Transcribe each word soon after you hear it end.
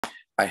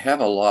I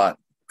have a lot.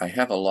 I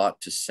have a lot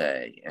to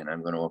say, and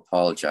I'm going to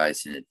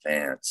apologize in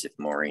advance if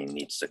Maureen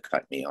needs to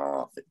cut me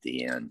off at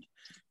the end,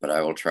 but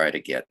I will try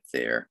to get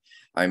there.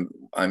 I'm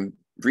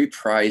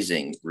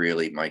reprising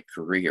really my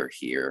career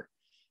here,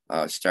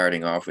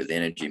 starting off with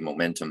energy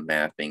momentum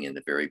mapping in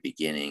the very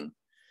beginning,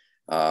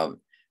 but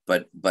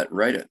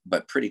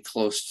pretty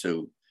close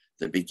to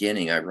the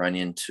beginning, I run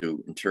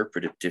into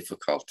interpretive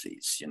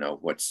difficulties. You know,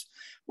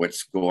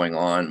 what's going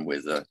on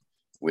with the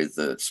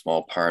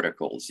small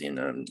particles in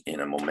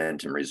a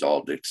momentum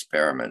resolved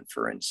experiment,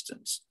 for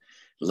instance.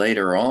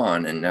 Later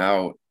on, and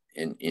now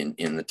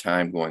in the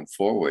time going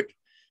forward,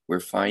 we're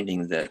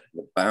finding that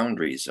the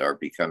boundaries are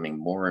becoming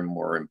more and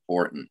more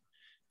important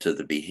to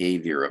the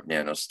behavior of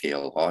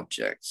nanoscale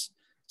objects.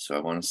 So I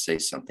want to say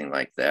something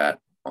like that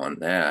on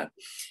that.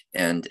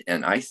 And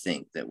I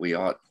think that we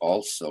ought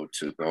also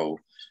to go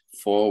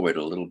forward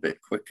a little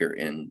bit quicker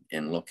in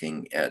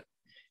looking at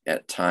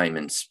time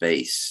and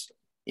space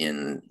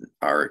in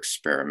our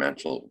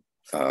experimental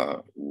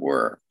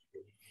work.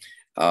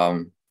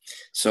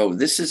 So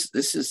this is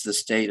the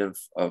state of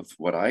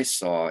what I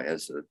saw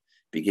as a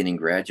beginning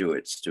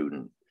graduate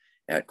student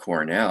at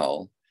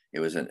Cornell. It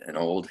was an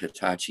old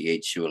Hitachi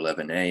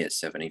HU11A at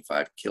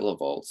 75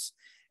 kilovolts,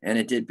 and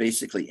it did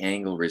basically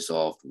angle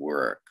resolved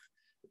work.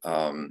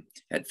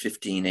 Had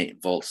 15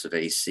 volts of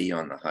AC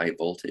on the high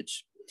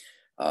voltage,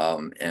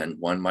 and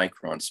 1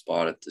 micron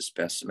spot at the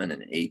specimen,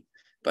 and an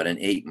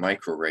 8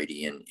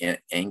 microradian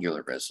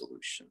angular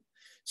resolution.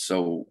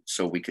 So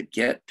we could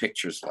get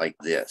pictures like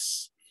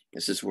this.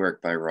 This is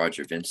work by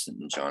Roger Vincent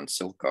and John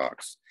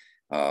Silcox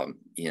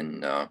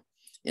in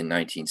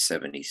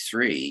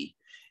 1973.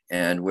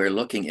 And we're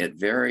looking at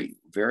very,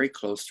 very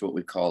close to what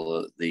we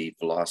call the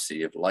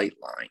velocity of light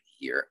line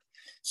here.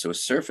 So a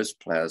surface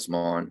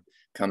plasmon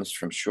comes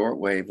from short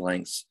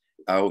wavelengths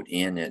out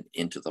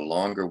into the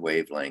longer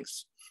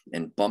wavelengths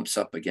and bumps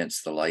up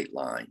against the light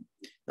line.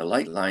 The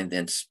light line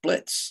then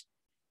splits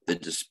the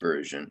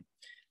dispersion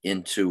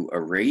into a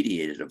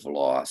radiative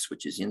loss,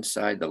 which is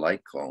inside the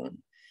light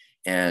cone,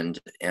 and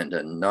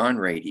a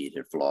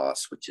non-radiative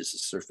loss, which is a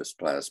surface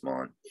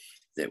plasmon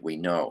that we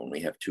know. And we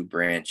have 2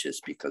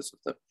 branches because of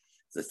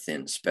the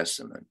thin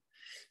specimen.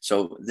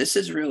 So this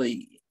is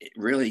really,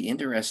 really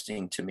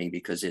interesting to me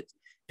because it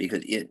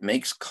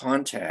makes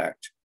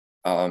contact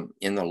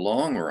in the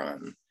long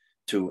run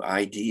to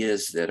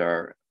ideas that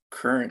are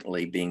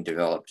currently being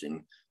developed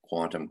in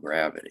quantum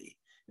gravity.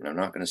 And I'm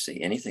not going to say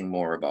anything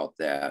more about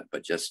that,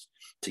 but just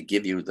to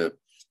give you the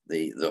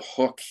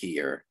hook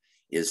here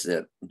is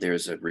that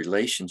there's a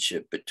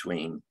relationship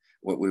between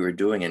what we were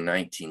doing in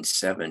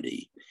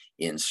 1970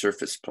 in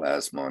surface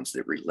plasmons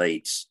that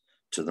relates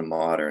to the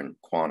modern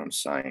quantum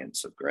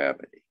science of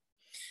gravity.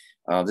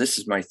 This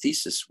is my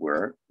thesis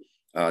work.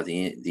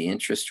 The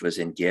interest was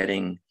in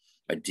getting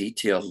a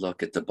detailed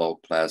look at the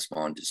bulk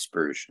plasmon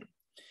dispersion.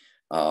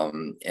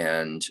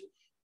 And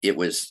it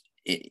was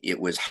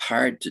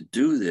hard to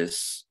do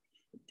this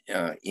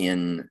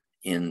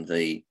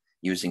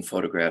using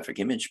photographic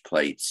image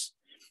plates,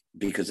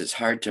 because it's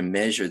hard to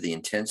measure the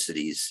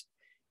intensities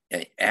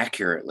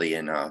accurately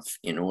enough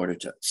in order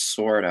to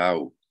sort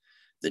out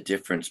the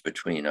difference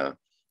between a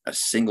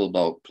single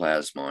bulk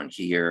plasmon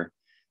here,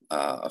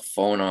 a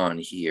phonon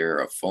here,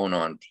 a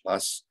phonon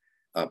plus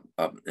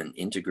an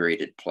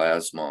integrated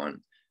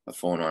plasmon, a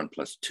phonon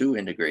plus 2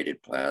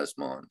 integrated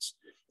plasmons,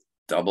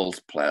 double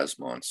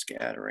plasmon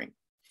scattering.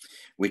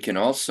 We can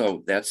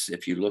also, that's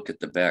if you look at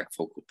the back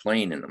focal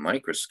plane in the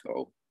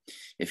microscope.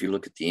 If you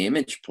look at the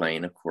image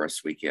plane, of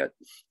course, we get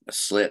a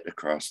slit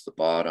across the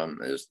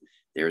bottom.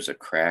 There's a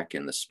crack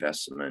in the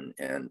specimen,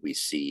 and we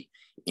see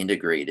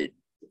integrated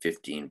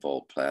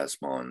 15-volt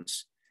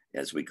plasmons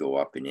as we go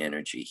up in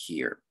energy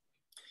here.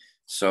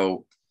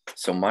 So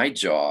my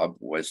job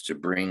was to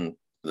bring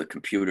the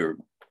computer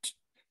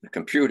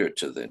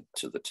to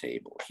the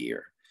table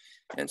here.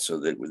 And so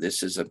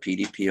this is a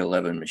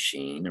PDP-11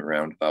 machine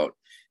around about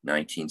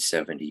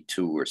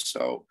 1972 or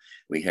so.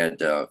 We had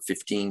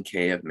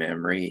 15K of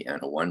memory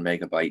and a 1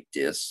 megabyte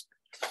disk.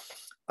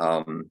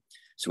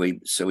 So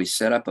we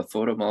set up a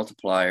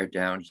photomultiplier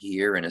down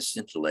here and a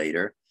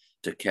scintillator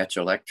to catch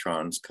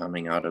electrons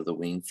coming out of the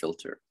Wien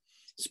filter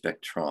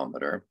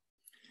spectrometer,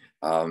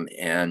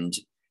 and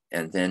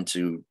then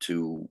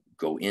to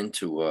go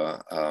into a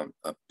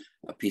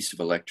piece of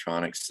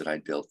electronics that I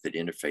built that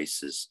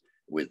interfaces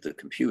with the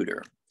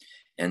computer.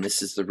 And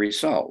this is the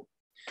result.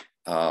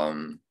 I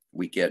can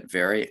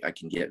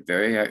get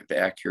very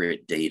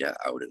accurate data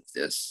out of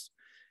this.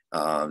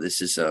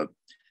 This is a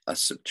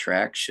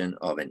subtraction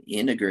of an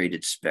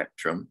integrated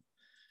spectrum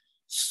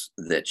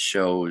that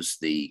shows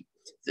the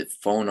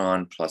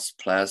phonon plus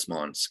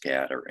plasmon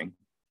scattering.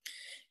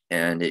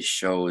 And it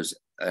shows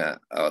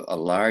a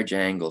large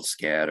angle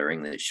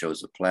scattering that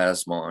shows a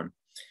plasmon,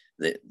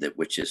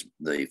 which is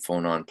the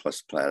phonon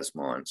plus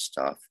plasmon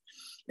stuff.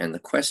 And the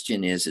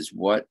question is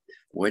what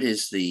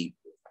is the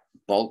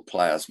bulk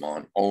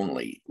plasmon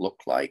only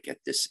look like at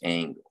this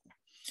angle?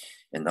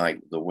 And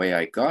the way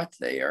I got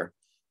there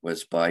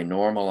was by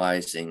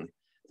normalizing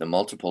the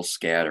multiple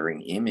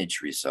scattering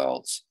image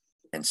results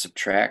and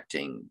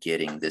subtracting,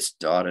 getting this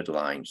dotted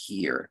line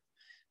here,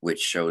 which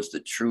shows the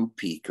true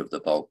peak of the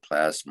bulk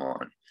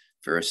plasmon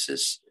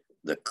versus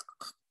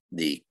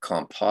the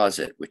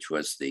composite, which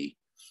was the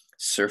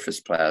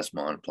surface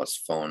plasmon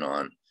plus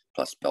phonon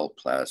plus bulk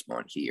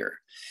plasmon here.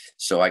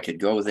 So I could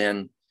go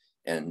then,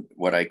 and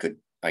what I could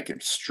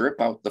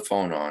strip out the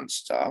phonon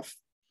stuff.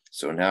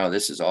 So now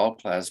this is all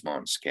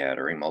plasmon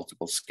scattering,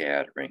 multiple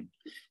scattering.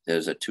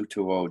 There's a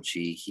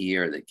 220G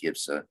here that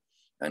gives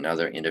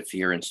another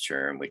interference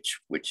term,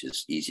 which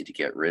is easy to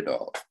get rid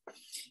of.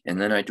 And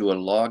then I do a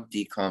log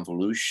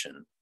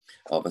deconvolution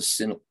of a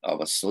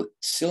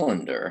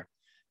cylinder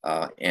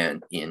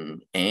and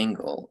in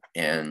angle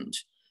and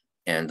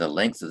the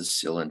length of the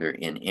cylinder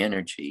in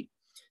energy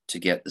to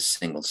get the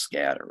single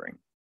scattering.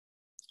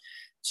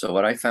 So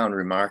what I found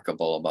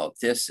remarkable about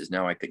this is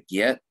now I could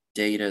get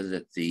data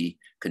that the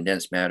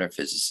condensed matter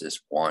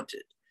physicists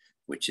wanted,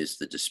 which is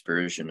the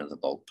dispersion of the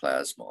bulk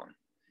plasmon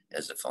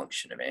as a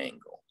function of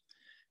angle.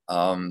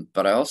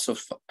 But I also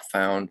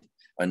found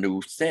a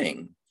new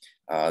thing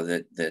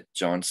that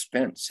John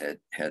Spence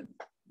had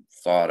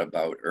thought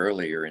about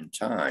earlier in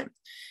time,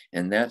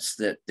 and that's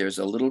that there's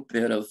a little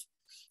bit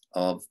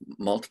of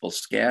multiple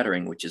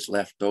scattering which is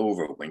left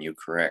over when you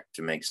correct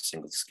to make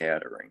single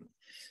scattering.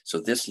 So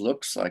this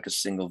looks like a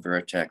single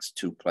vertex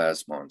 2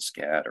 plasmon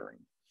scattering.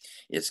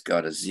 It's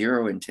got a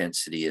 0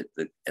 intensity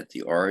at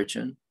the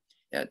origin,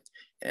 at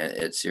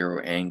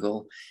 0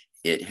 angle.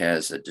 It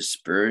has a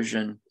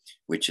dispersion,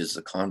 which is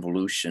the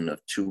convolution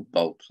of 2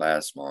 bulk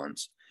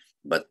plasmons,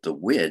 but the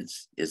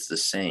width is the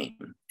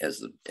same as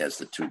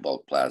the 2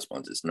 bulk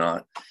plasmons. It's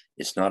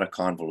not a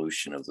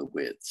convolution of the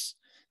widths.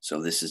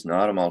 So this is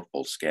not a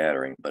multiple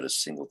scattering, but a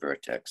single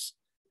vertex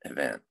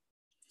event.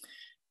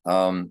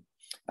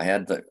 I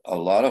had a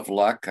lot of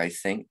luck, I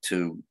think,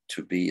 to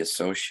be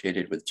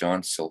associated with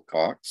John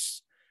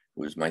Silcox,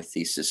 who was my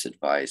thesis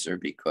advisor,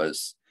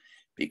 because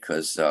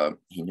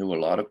he knew a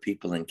lot of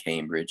people in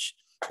Cambridge.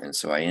 And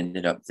so I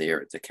ended up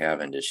there at the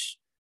Cavendish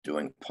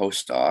doing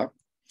postdoc.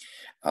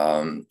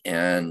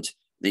 And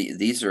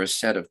these are a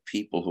set of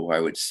people who I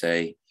would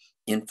say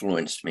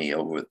influenced me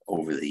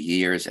over the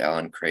years.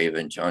 Alan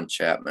Craven, John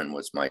Chapman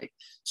was my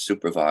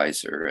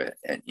supervisor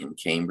in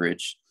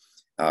Cambridge.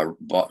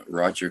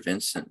 Roger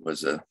Vincent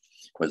was a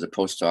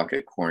postdoc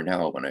at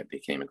Cornell when I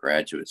became a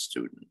graduate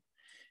student.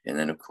 And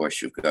then of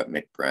course you've got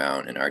Mick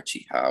Brown and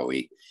Archie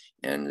Howie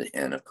and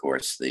of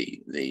course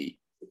the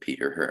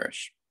Peter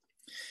Hirsch.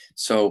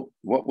 So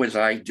what was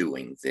I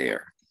doing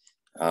there?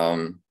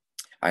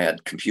 I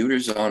had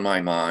computers on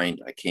my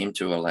mind. I came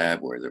to a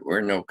lab where there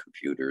were no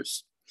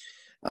computers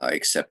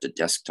except a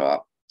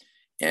desktop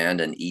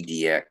and an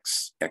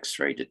EDX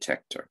X-ray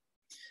detector.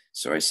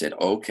 So I said,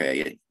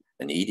 okay,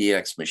 an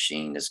EDX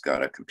machine has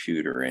got a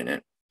computer in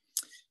it.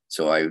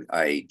 So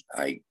I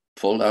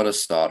pulled out a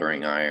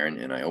soldering iron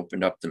and I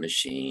opened up the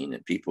machine,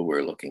 and people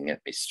were looking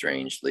at me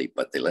strangely,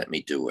 but they let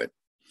me do it.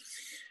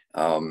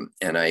 And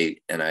I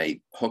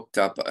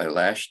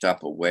lashed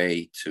up a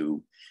way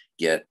to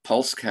get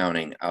pulse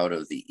counting out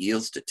of the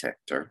EELS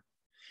detector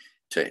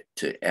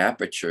to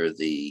aperture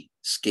the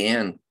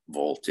scan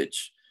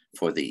voltage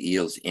for the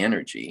EELS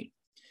energy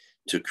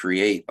to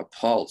create a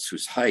pulse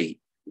whose height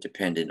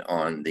depended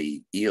on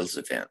the EELS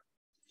event.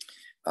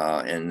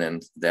 And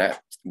then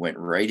that went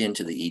right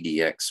into the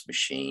EDX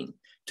machine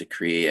to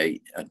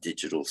create a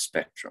digital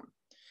spectrum.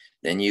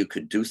 Then you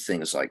could do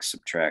things like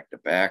subtract a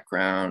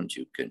background.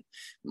 You could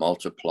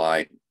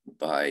multiply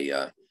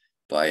by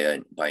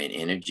an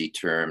energy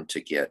term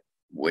to get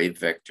wave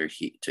vector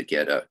heat, to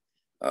get a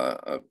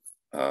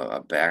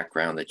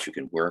background that you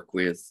can work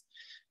with.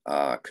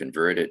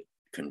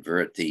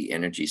 Convert the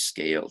energy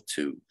scale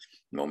to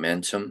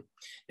momentum.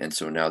 And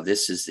so now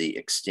this is the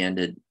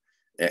extended,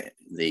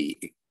 the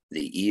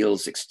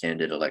EELS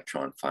extended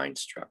electron fine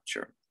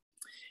structure,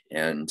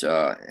 and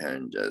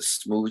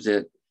smooth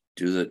it,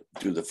 do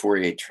the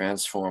Fourier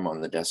transform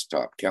on the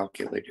desktop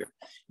calculator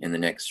in the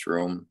next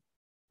room,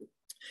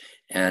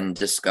 and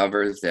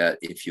discover that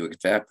if you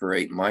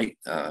evaporate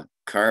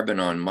carbon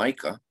on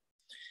mica,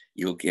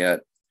 you'll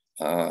get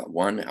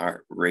one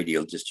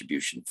radial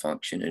distribution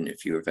function, and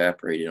if you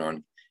evaporate it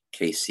on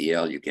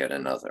KCl, you get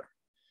another.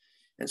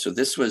 And so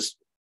this was,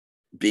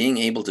 being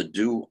able to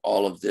do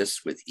all of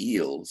this with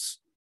EELS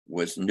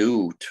was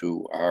new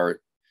to our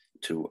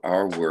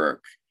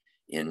work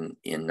in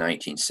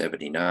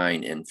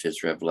 1979, and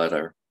Physrev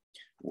Letter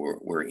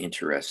were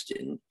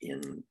interested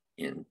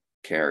in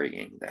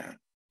carrying that.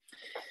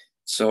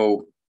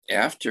 So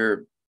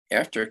after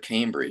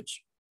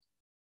Cambridge,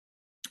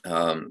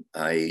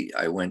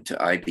 I went to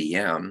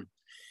IBM,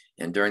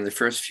 and during the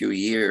first few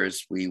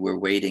years, we were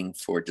waiting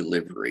for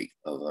delivery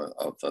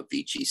of a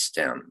VG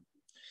stem.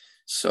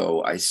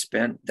 So I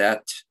spent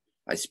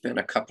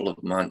a couple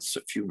of months,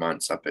 a few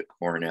months up at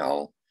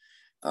Cornell,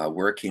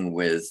 working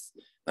with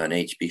an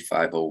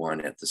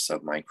HB501 at the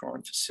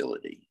submicron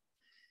facility.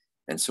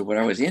 And so what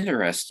I was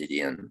interested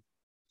in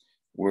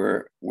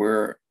were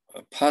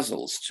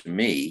puzzles to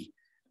me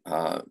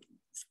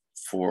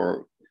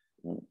for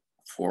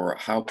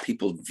how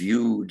people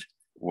viewed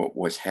what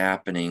was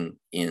happening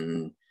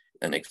in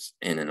an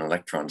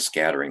electron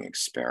scattering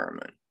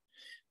experiment.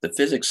 The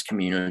physics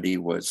community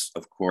was,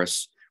 of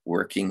course,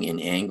 working in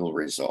angle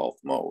resolve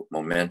mode,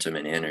 momentum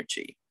and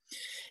energy.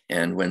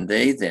 And when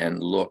they then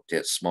looked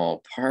at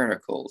small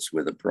particles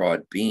with a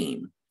broad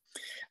beam,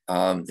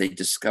 they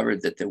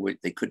discovered that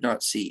they could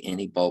not see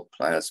any bulk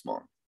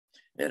plasmon.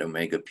 At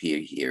omega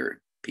p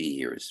here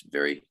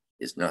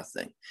is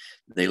nothing.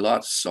 They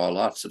saw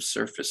lots of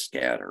surface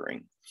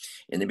scattering,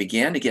 and they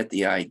began to get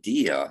the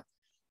idea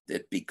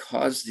that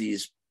because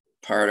these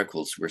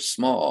particles were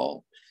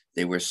small,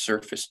 they were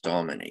surface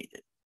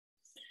dominated.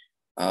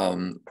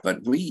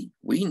 But we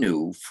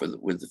knew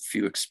with the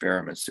few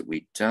experiments that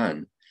we'd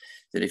done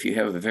that if you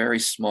have a very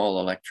small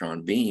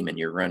electron beam and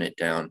you run it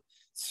down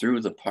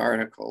through the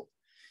particle,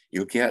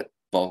 you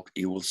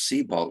will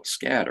see bulk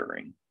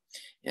scattering.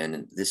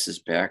 And this is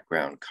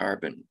background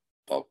carbon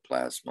bulk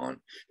plasmon,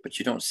 but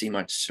you don't see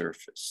much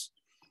surface.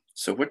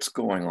 So what's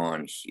going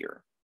on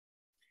here?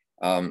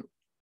 I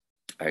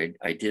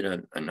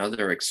did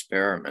another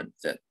experiment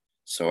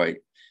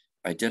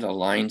I did a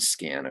line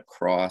scan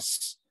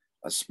across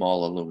a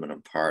small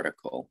aluminum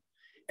particle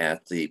and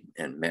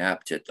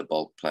mapped it the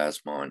bulk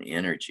plasmon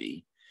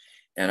energy.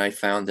 And I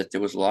found that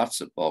there was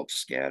lots of bulk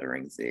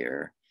scattering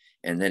there,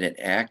 and then it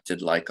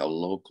acted like a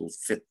local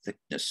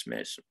thickness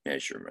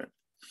measurement.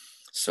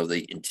 So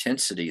the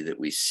intensity that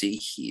we see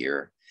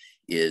here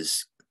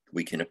is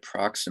we can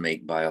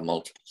approximate by a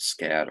multiple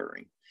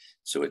scattering.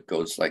 So it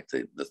goes like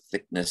the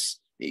thickness,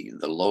 the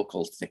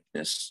local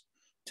thickness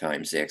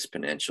times the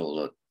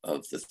exponential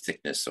of the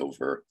thickness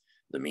over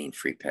the mean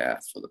free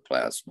path for the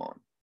plasmon.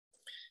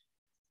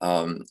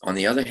 On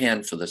the other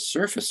hand, for the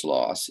surface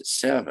loss at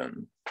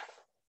 7,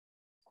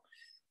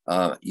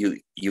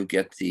 you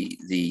get the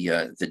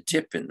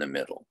dip in the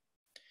middle,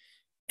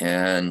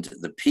 and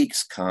the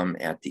peaks come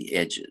at the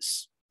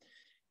edges,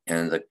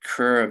 and the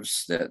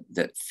curves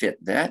that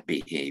fit that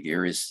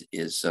behavior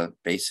is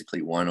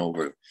basically 1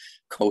 over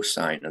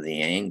cosine of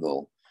the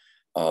angle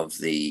of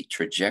the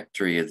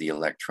trajectory of the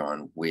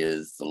electron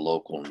with the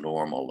local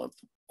normal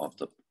of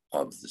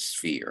the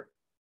sphere.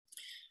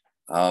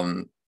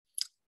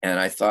 And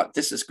I thought,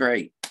 this is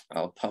great,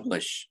 I'll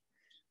publish.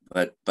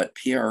 But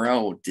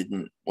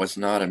PRL was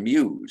not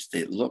amused.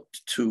 It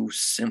looked too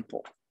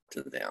simple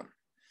to them.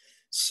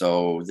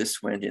 So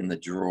this went in the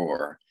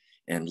drawer.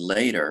 And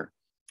later,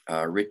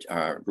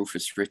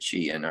 Rufus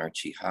Ritchie and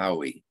Archie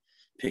Howie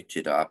picked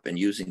it up, and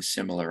using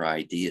similar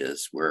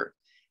ideas, were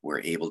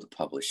able to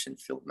publish in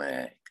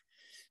PhilMag.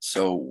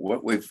 So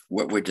what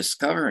we're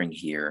discovering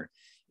here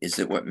is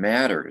that what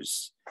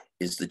matters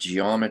is the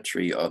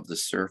geometry of the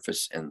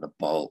surface and the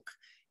bulk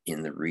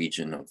in the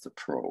region of the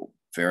probe.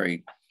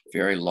 Very,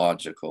 very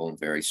logical and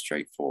very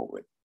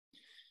straightforward.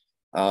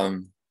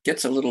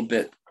 Gets a little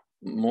bit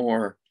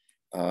more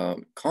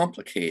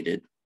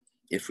complicated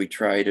if we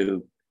try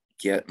to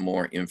get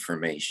more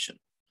information.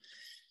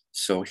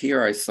 So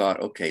here I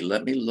thought, okay,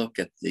 let me look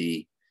at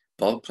the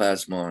bulk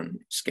plasmon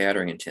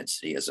scattering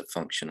intensity as a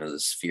function of the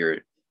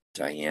sphere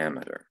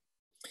diameter.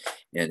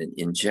 And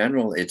in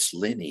general, it's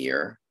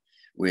linear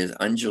with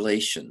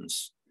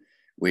undulations,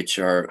 which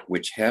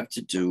have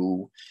to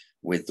do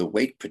with the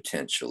wake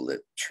potential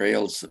that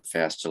trails the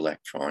fast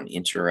electron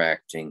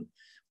interacting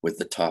with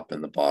the top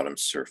and the bottom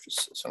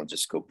surfaces. I'll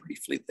just go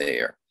briefly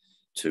there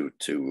to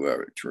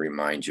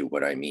remind you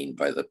what I mean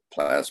by the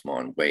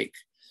plasmon wake.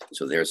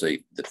 So there's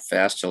the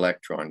fast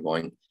electron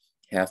going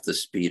half the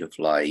speed of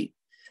light,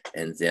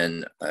 and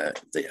then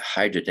the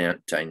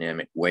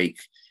hydrodynamic wake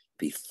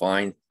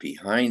behind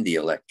the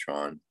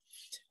electron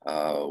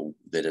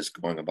that is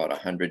going about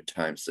 100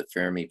 times the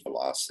Fermi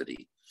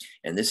velocity.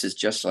 And this is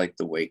just like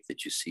the wake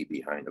that you see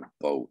behind a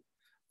boat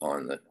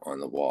on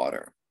the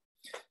water.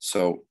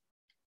 So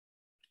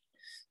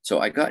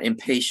I got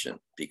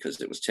impatient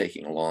because it was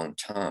taking a long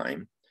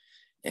time,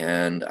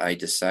 and I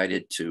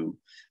decided to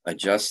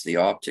adjust the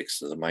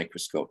optics of the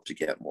microscope to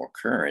get more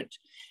current,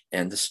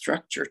 and the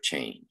structure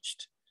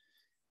changed.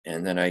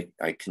 And then I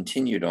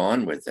continued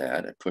on with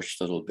that. I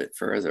pushed a little bit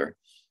further,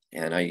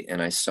 and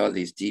I saw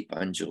these deep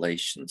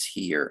undulations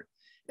here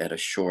at a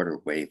shorter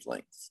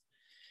wavelength.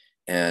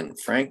 And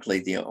frankly,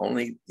 the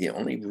only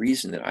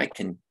reason that I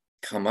can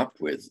come up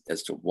with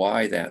as to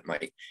why that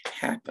might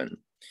happen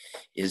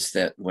is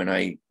that when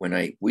I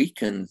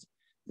weakened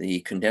the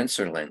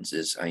condenser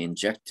lenses, I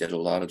injected a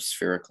lot of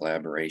spherical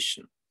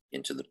aberration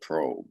into the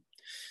probe.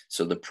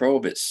 So the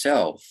probe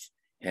itself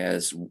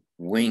has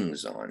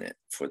wings on it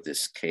for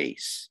this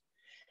case.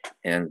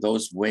 And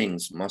those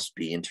wings must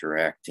be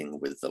interacting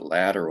with the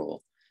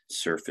lateral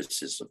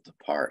surfaces of the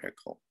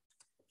particle.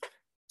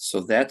 So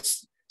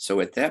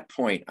at that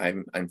point,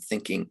 I'm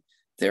thinking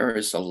there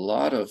is a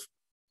lot of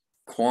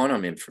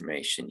quantum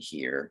information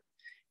here,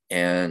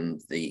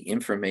 and the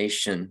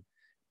information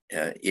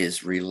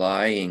is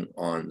relying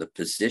on the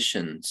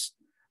positions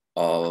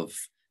of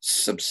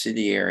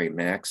subsidiary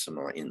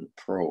maxima in the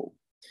probe.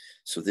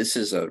 So this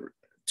is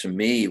to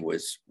me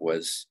was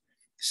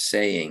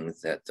saying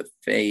that the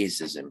phase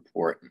is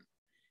important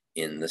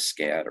in the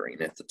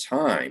scattering. At the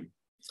time,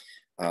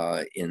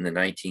 in the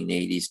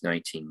 1980s,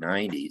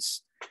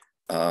 1990s,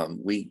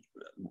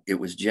 it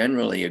was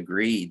generally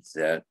agreed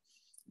that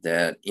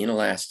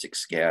inelastic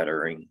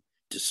scattering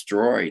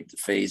destroyed the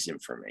phase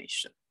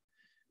information.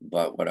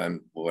 But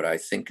what I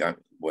think I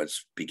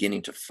was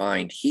beginning to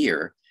find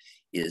here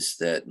is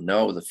that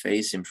no, the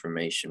phase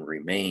information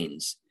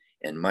remains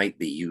and might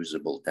be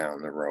usable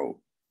down the road.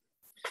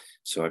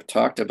 So I've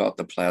talked about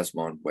the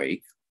plasmon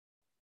wake,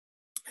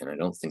 and I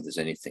don't think there's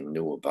anything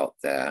new about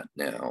that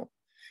now.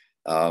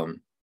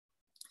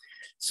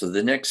 So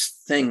the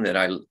next thing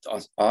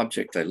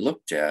object I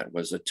looked at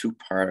was a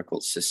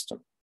two-particle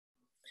system.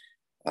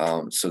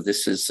 So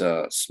this is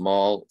a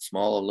small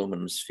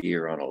aluminum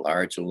sphere on a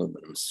large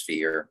aluminum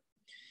sphere.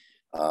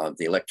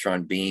 The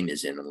electron beam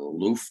is in an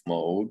aloof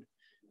mode.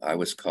 I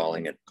was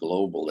calling it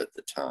global at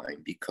the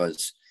time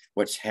because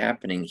what's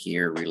happening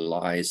here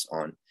relies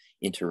on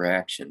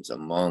interactions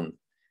among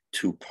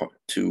two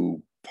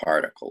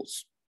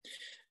particles.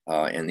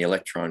 And the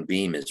electron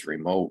beam is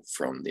remote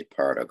from the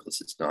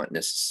particles. It's not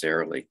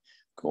necessarily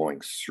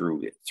going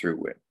through it.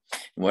 And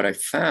what I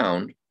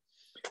found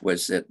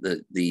was that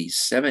the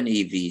 7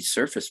 eV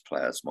surface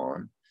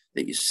plasmon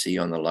that you see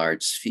on the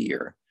large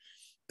sphere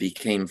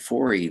became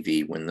 4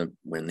 eV when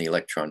the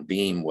electron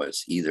beam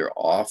was either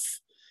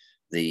off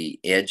the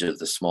edge of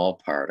the small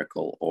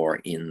particle or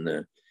in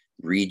the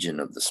region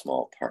of the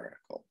small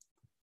particle.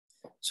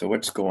 So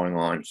what's going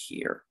on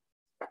here?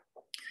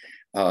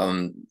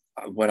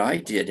 What I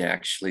did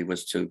actually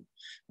was to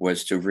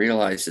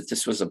realize that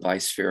this was a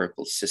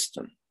bispherical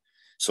system.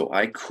 So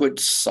I could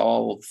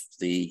solve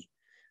the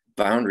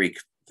boundary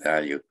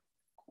value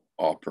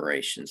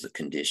operations, the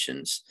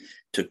conditions,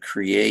 to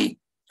create,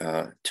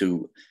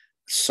 to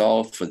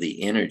solve for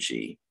the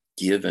energy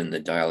given the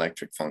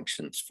dielectric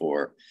functions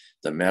for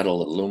the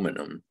metal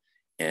aluminum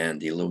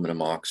and the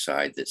aluminum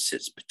oxide that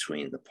sits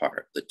between the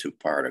two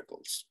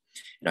particles.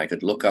 And I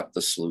could look up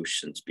the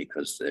solutions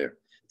because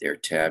they're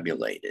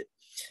tabulated.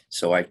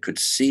 So I could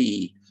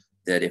see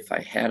that if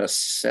I had a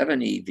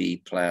 7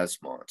 eV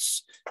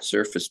plasmon,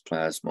 surface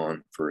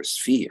plasmon for a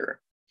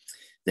sphere,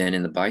 then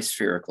in the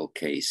bispherical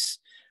case,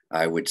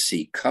 I would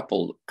see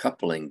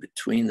coupling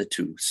between the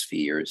two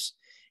spheres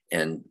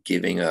and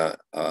giving a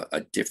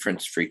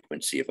difference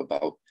frequency of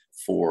about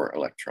 4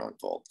 electron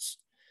volts.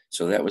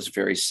 So that was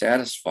very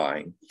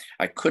satisfying.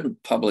 I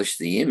couldn't publish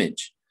the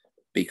image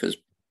because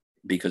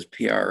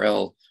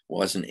PRL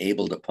wasn't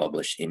able to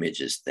publish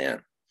images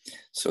then.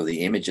 So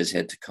the images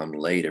had to come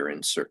later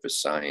in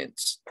surface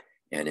science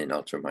and in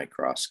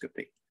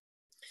ultramicroscopy.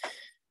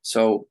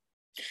 So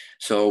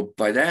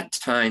by that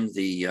time,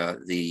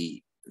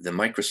 the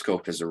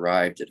microscope has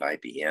arrived at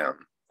IBM,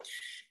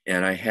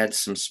 and I had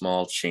some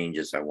small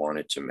changes I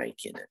wanted to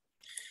make in it.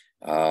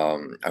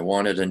 I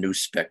wanted a new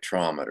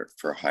spectrometer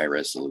for high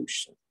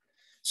resolution,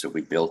 so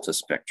we built a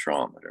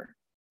spectrometer.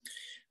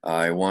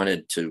 I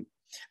wanted a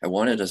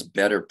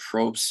better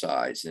probe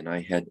size, and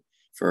I had,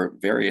 for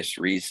various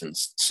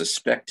reasons,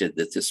 suspected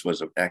that this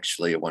was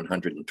actually a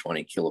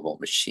 120 kilovolt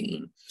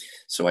machine,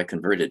 so I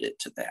converted it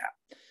to that.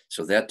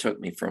 So that took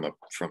me from a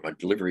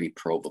delivery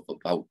probe of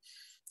about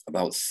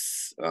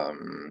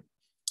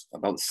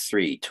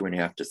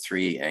 2.5 to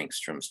 3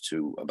 angstroms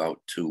to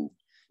about 2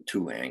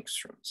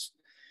 angstroms.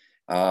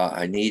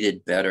 I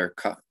needed better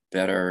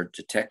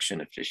detection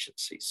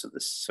efficiency, so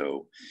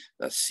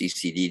the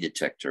CCD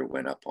detector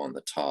went up on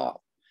the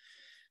top.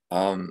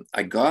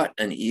 I got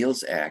an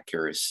EELS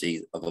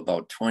accuracy of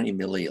about 20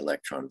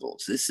 millielectron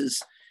volts. This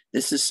is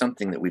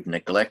something that we've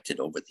neglected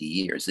over the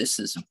years. This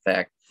is, in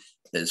fact,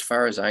 as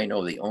far as I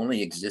know, the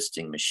only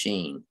existing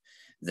machine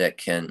that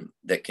can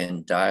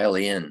dial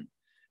in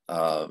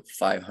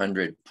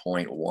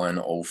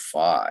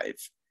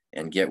 500.105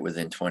 and get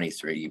within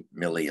 23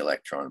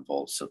 millielectron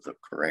volts of the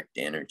correct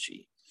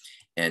energy.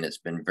 And it's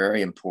been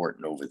very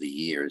important over the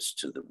years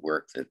to the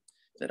work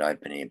that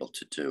I've been able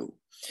to do.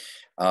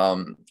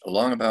 Along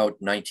about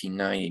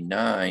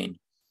 1999,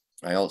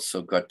 I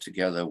also got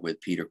together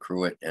with Peter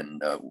Cruitt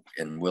and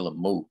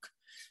Willem Mook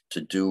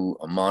to do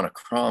a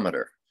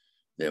monochromator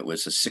that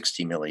was a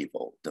 60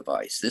 millivolt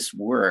device. This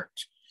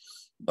worked,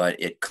 but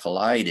it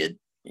collided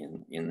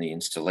in the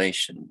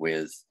installation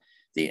with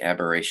the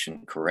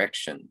aberration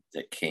correction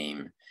that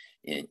came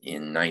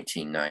in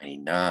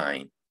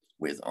 1999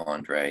 with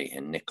Andre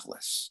and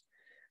Nicholas.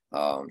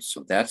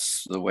 So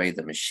that's the way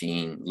the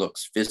machine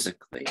looks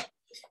physically.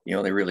 The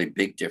only really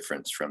big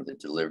difference from the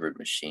delivered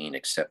machine,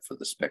 except for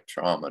the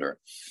spectrometer,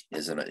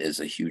 is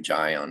a huge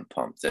ion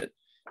pump that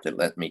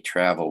let me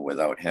travel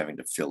without having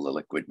to fill the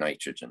liquid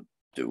nitrogen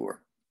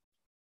dewar.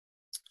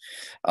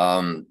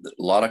 A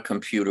lot of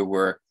computer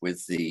work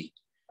with the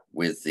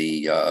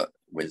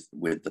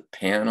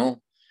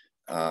panel.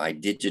 I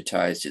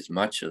digitized as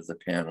much of the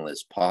panel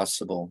as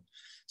possible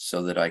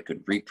so that I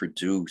could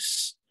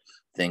reproduce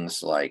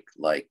things like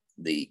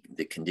the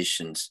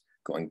conditions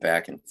going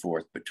back and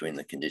forth between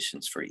the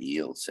conditions for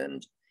EELS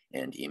and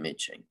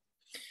imaging.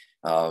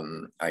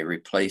 I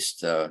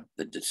replaced the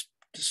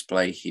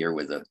display here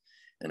with an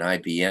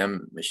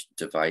IBM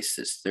device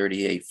that's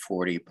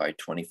 3840 by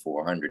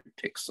 2400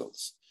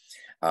 pixels.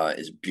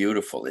 is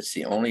beautiful. It's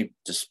the only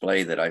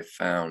display that I've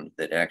found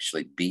that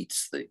actually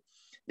beats the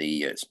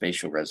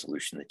spatial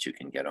resolution that you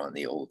can get on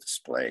the old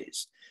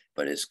displays,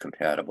 but is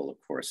compatible, of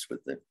course,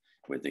 with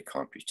the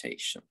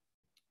computation.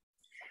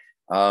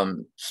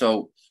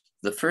 So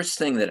the first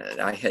thing that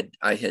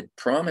I had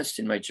promised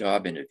in my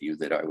job interview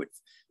that I would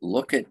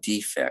look at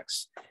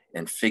defects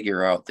and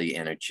figure out the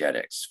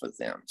energetics for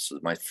them. So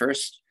my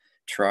first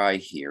try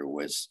here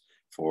was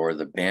for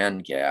the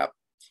band gap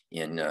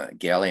in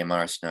gallium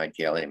arsenide,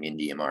 gallium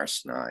indium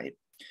arsenide,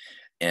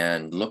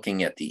 and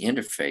looking at the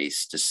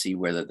interface to see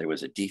whether there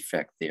was a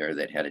defect there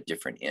that had a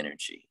different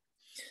energy.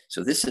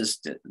 So this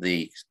is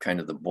the kind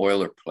of the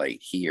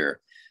boilerplate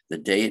here.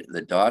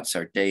 The dots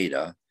are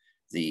data.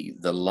 The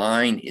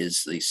line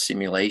is the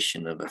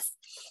simulation of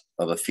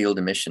a field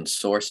emission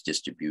source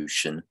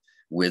distribution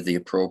with the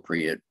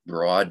appropriate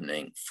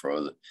broadening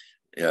for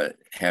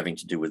having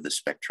to do with the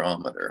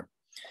spectrometer.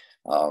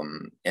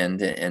 And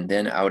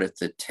then out at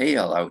the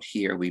tail out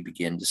here, we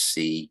begin to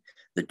see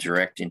the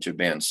direct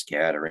interband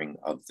scattering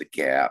of the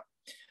gap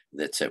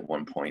that's at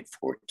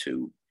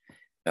 1.42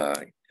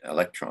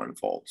 electron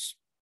volts.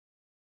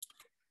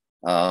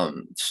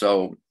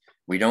 So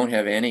we don't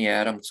have any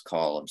atoms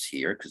columns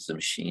here because the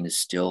machine is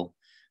still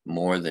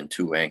more than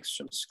 2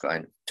 angstroms,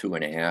 kind of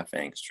 2.5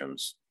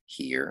 angstroms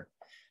here.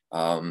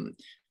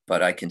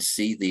 But I can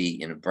see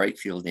in a bright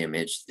field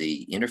image,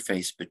 the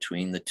interface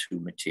between the two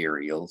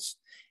materials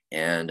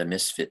and a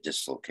misfit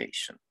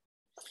dislocation.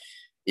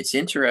 It's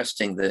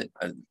interesting that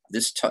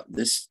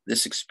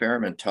this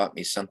experiment taught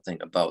me something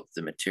about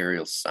the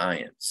material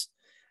science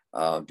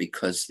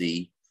because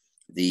we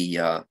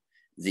have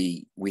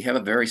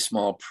a very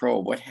small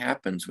probe. What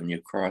happens when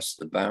you cross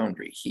the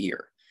boundary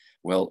here?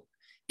 Well,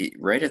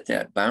 right at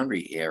that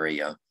boundary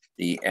area,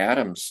 the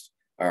atoms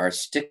are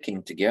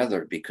sticking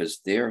together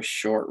because their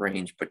short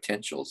range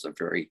potentials are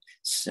very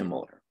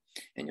similar.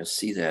 And you'll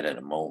see that in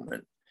a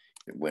moment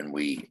when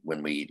we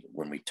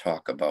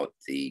talk about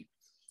the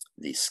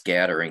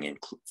scattering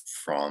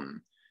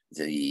from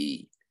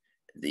the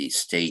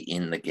state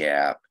in the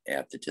gap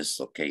at the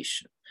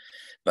dislocation.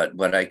 But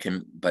I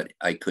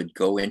could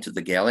go into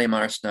the gallium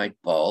arsenide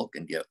bulk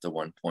and get the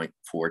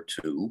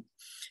 1.42,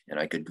 and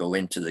I could go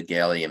into the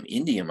gallium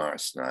indium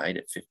arsenide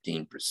at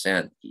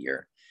 15%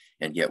 here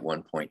and get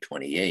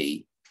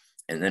 1.28.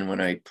 And then when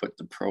I put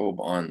the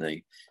probe on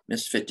the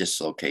misfit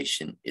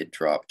dislocation, it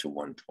dropped to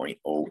 1.08.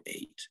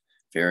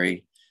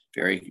 Very,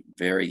 very,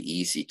 very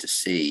easy to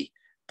see,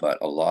 but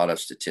a lot of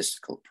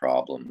statistical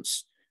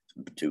problems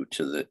due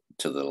to the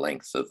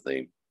length of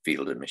the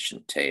field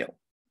emission tail.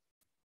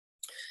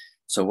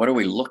 So what are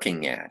we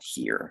looking at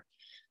here?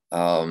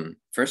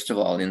 First of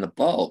all, in the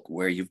bulk,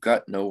 where you've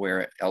got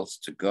nowhere else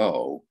to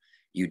go,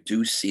 you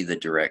do see the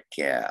direct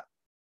gap.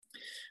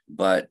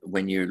 But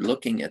when you're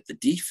looking at the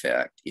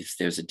defect, if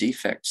there's a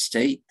defect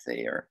state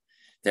there,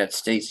 that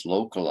state's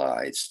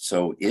localized.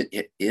 So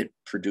it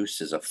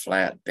produces a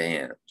flat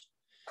band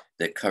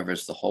that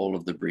covers the whole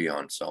of the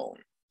Brillouin zone.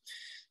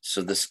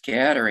 So the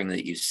scattering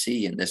that you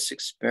see in this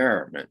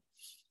experiment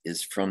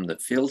is from the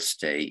fill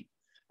state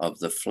of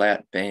the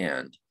flat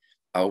band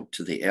out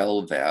to the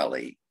L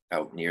valley,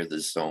 out near the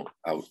zone,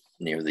 out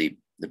near the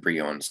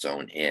Brillouin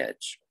zone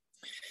edge.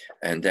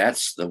 And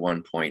that's the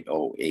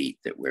 1.08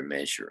 that we're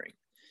measuring.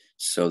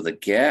 So the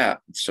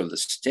gap, so the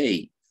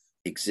state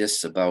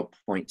exists about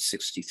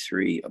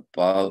 0.63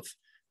 above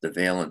the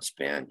valence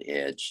band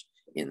edge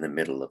in the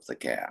middle of the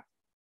gap.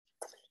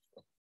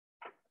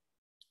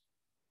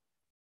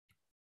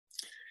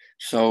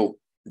 So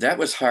that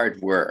was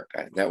hard work.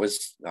 I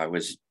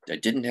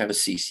didn't have a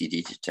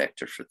CCD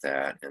detector for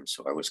that. And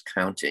so I was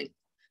counting,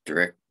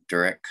 direct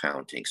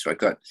counting. So I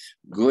got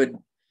good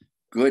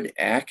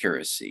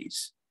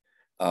accuracies,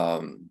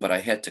 but I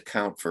had to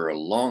count for a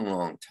long,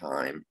 long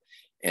time.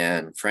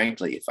 And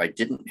frankly, if I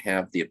didn't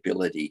have the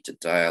ability to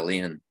dial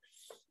in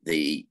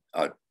a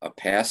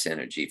pass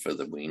energy for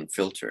the Wien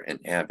filter and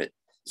have it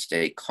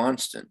stay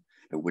constant,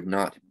 I would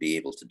not be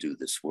able to do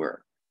this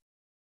work.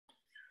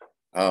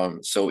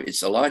 So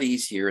it's a lot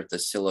easier at the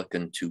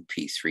silicon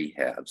 2p3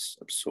 halves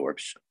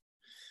absorption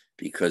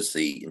because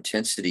the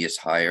intensity is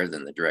higher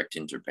than the direct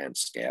interband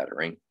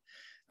scattering,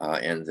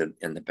 and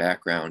the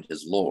background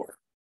is lower.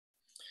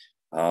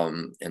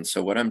 And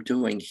so what I'm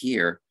doing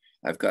here,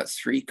 I've got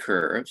 3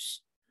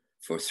 curves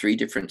for 3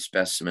 different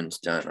specimens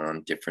done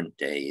on different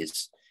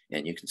days,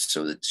 and you can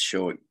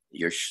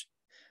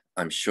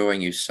I'm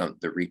showing you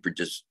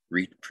the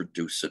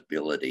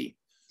reproducibility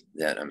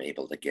that I'm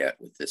able to get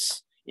with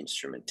this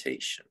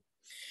instrumentation.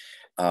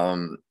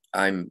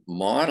 I'm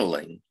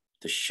modeling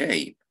the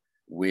shape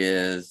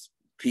with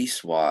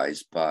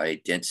piecewise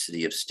by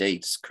density of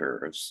states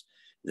curves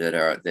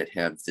that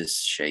have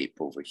this shape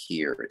over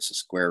here. It's a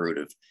square root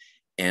of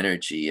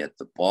energy at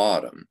the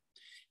bottom,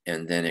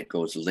 and then it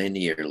goes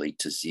linearly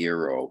to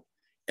 0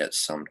 at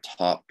some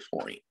top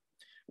point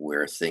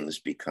where things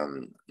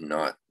become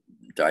not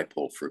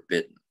dipole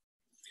forbidden.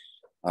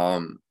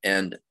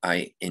 And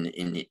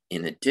in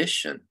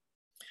addition,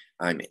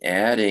 I'm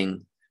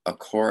adding a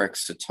core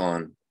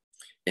exciton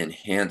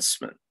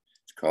enhancement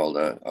called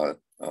a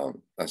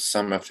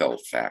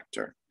Sommerfeld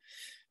factor,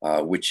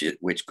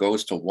 which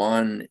goes to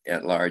 1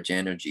 at large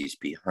energies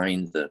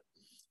behind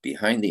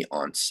the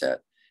onset,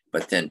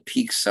 but then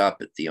peaks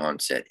up at the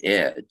onset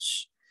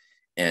edge.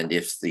 And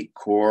if the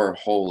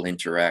core-hole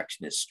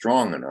interaction is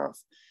strong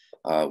enough,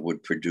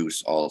 would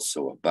produce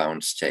also a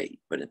bound state.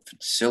 But in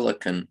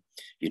silicon,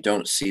 you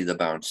don't see the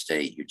bound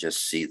state, you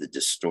just see the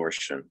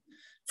distortion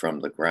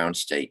from the ground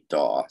state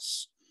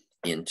DOS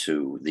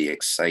into the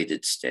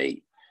excited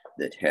state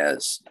that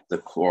has the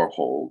core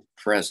hole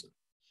present.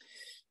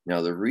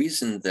 Now, the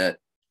reason that,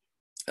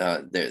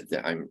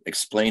 that I'm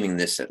explaining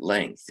this at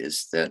length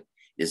is that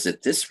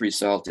this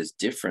result is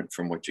different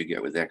from what you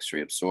get with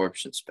X-ray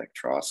absorption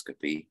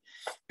spectroscopy,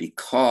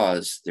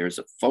 because there's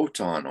a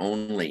photon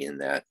only in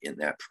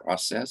that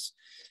process.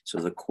 So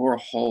the core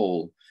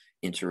hole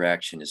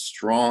interaction is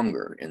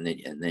stronger, and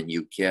then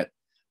you get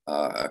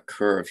a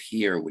curve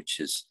here which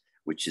is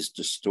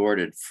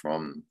distorted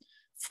from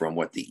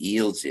what the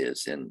EELS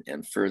is,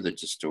 and further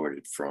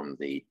distorted from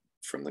the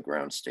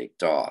ground state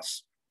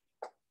DOS.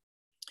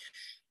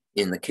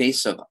 In the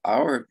case of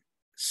our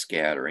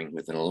scattering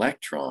with an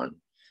electron,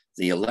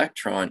 the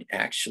electron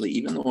actually,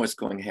 even though it's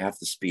going half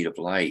the speed of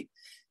light,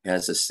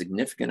 has a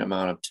significant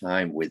amount of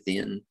time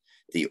within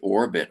the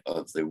orbit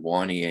of the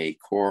Wannier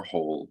core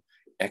hole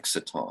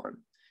exciton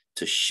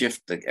to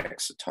shift the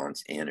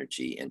exciton's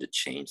energy and to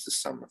change the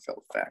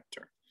Sommerfeld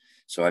factor.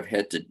 So I've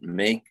had to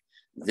make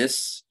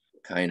this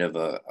kind of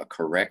a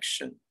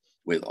correction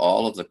with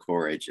all of the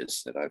core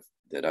edges that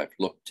I've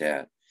looked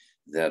at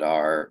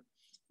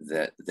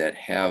that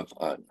have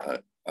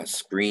a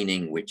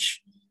screening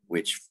which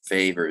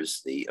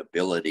favors the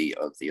ability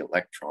of the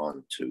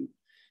electron to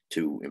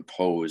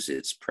impose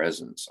its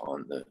presence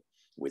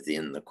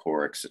within the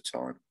core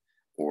exciton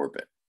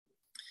orbit.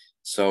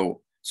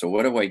 So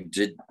what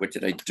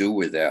did I do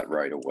with that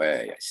right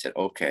away? I said,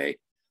 okay,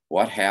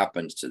 what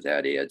happens to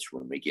that edge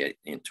when we get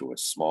into a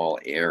small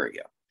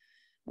area?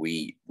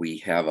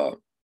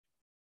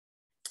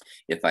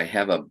 If I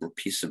have a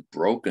piece of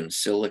broken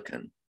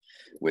silicon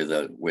with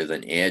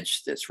an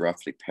edge that's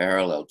roughly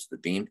parallel to the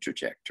beam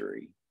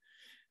trajectory,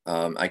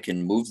 I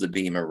can move the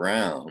beam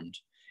around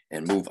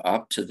and move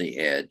up to the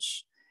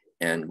edge.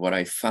 And what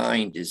I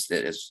find is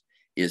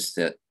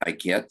that I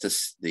get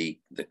the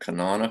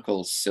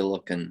canonical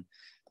silicon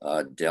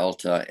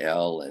delta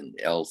L and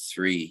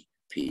L3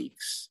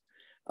 peaks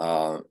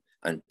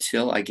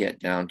until I get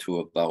down to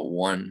about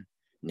 1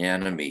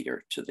 nanometer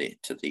to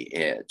the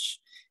edge.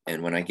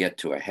 And when I get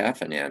to a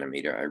half a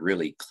nanometer, I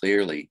really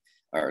clearly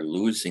are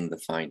losing the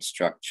fine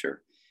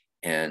structure,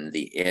 and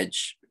the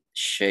edge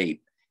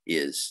shape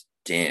is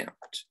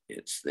damped.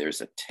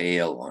 There's a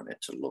tail on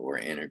it to lower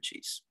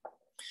energies.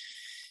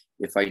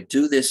 If I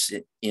do this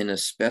in a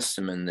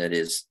specimen that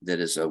is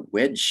a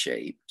wedge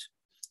shaped,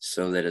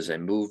 so that as I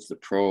move the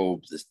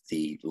probe,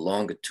 the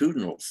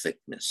longitudinal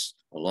thickness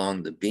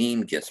along the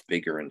beam gets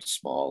bigger and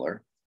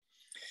smaller,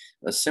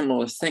 a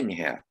similar thing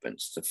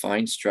happens. The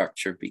fine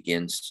structure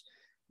begins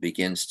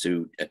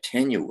to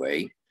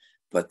attenuate,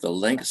 but the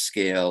length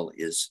scale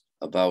is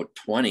about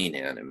 20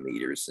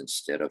 nanometers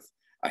instead of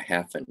a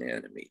half a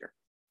nanometer.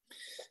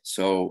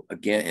 So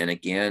again,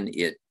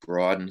 it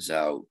broadens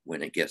out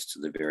when it gets to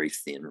the very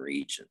thin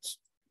regions.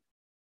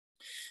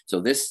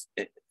 So this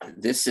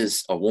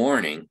is a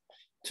warning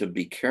to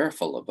be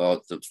careful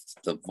about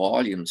the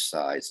volume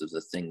size of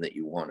the thing that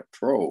you want to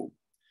probe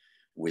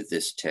with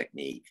this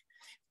technique,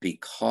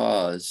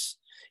 because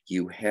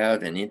you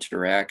have an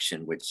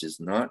interaction which is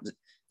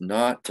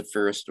not to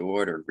first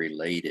order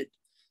related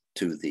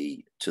to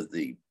the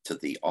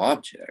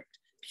object.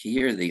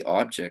 Here, the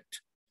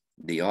object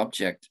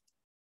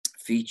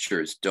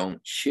features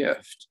don't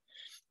shift,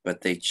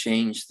 but they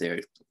change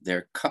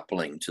their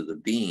coupling to the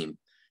beam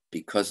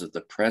because of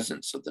the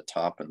presence of the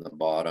top and the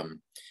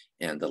bottom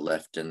and the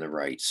left and the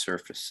right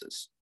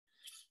surfaces.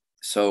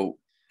 So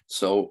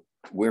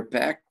we're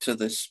back to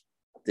this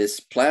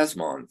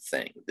plasmon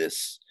thing,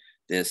 this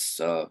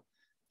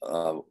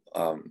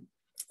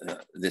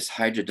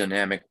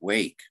hydrodynamic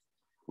wake,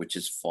 which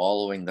is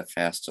following the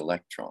fast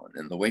electron.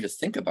 And the way to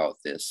think about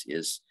this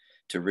is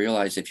to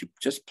realize if you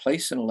just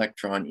place an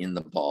electron in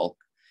the bulk,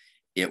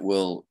 it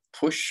will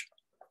push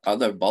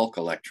other bulk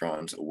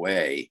electrons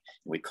away.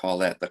 We call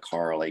that the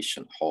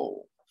correlation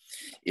hole.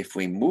 If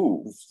we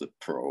move the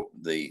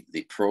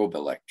probe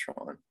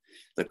electron,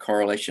 the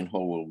correlation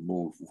hole will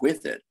move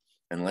with it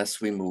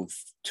unless we move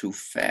too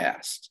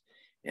fast.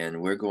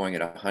 And we're going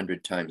at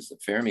 100 times the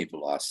Fermi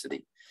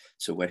velocity.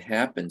 So what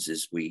happens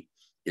is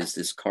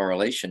this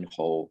correlation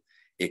hole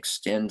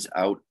extends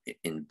out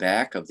in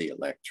back of the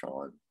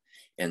electron,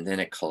 and then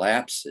it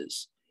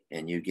collapses,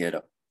 and you get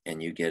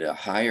a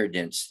higher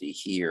density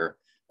here,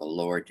 a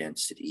lower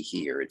density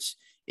here.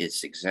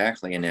 It's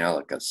exactly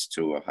analogous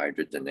to a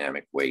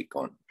hydrodynamic wake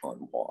on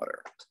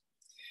water.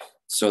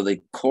 So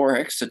the core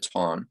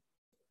exciton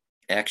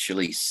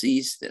actually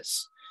sees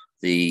this.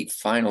 The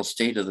final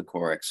state of the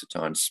core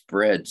exciton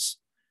spreads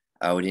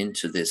out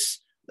into this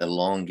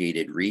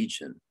elongated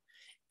region.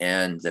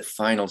 And the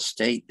final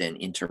state then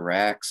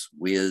interacts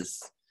with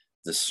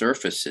the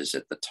surfaces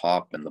at the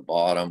top and the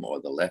bottom, or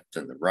the left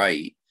and the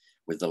right,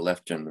 with the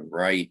left and the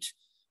right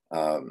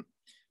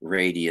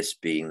radius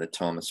being the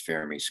Thomas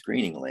Fermi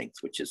screening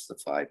length, which is the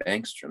 5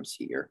 angstroms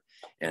here,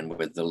 and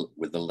with the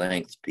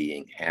length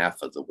being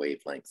half of the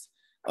wavelength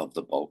of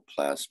the bulk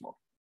plasma.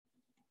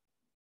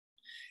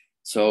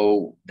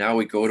 So now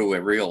we go to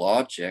a real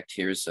object.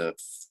 Here's a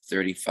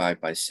 35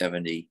 by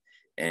 70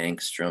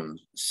 angstrom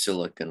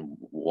silicon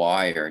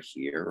wire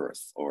here,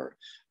 or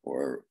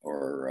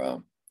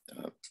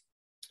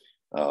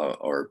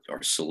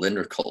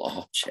cylindrical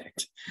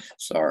object.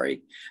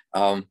 Sorry.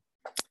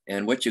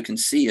 And what you can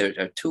see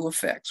are 2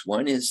 effects.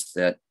 One is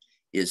that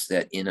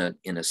in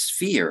a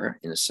sphere,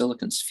 in a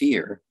silicon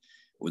sphere,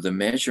 with the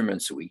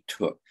measurements that we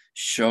took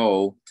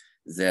show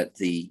that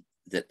the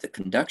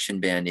conduction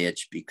band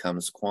edge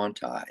becomes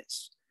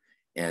quantized,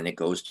 and it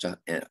goes to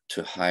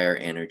higher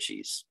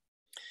energies.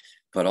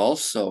 But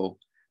also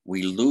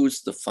we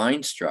lose the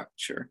fine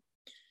structure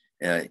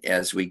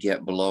as we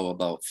get below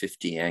about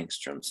 50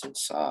 angstroms in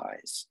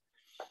size.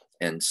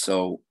 And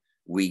so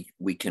we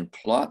can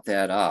plot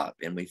that up,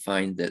 and we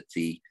find that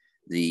the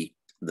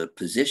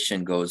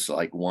position goes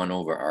like 1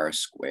 over r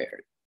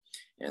squared.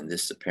 And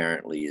this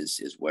apparently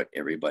is what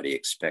everybody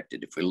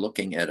expected. If we're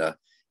looking at a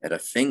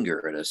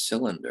finger, at a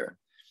cylinder,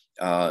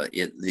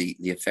 the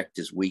effect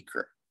is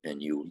weaker,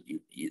 and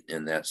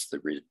and that's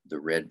the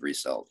red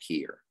result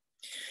here.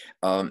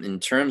 In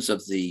terms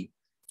of the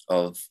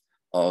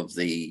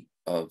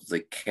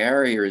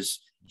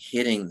carriers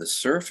hitting the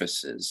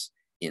surfaces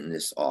in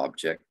this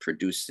object,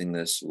 producing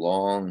this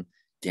long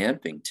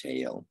damping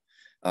tail,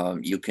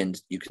 you can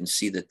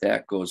see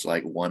that goes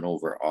like 1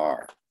 over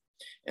r,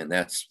 and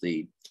that's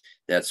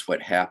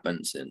what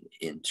happens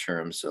in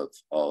terms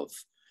of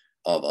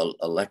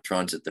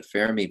electrons at the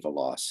Fermi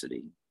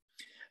velocity,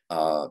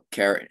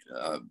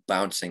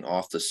 bouncing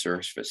off the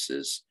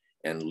surfaces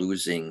and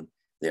losing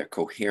their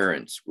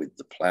coherence with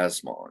the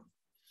plasmon,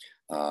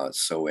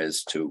 so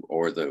as to,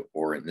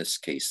 or in this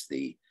case,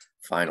 the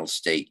final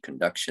state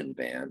conduction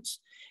bands,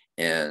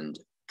 and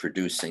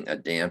producing a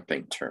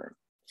damping term.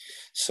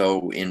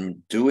 So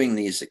in doing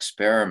these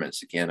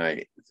experiments, again,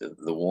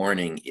 the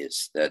warning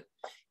is that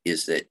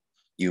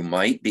you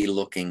might be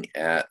looking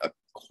at a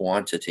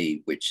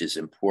quantity which is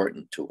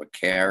important to a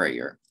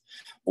carrier,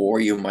 or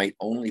you might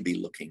only be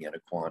looking at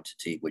a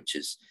quantity which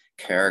is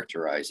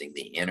characterizing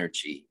the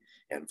energy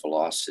and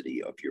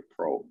velocity of your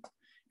probe.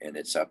 And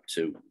it's up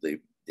to the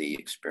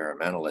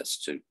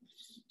experimentalists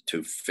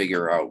to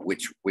figure out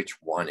which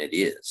one it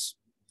is.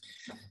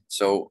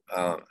 So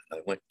I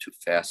went too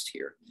fast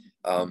here.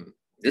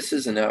 This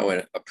is now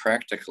a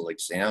practical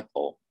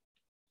example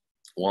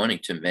wanting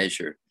to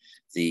measure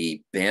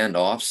the band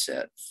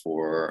offset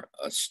for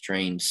a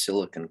strained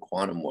silicon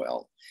quantum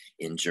well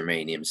in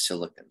germanium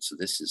silicon. So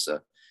this is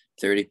a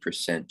 30%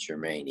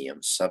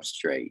 germanium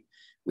substrate,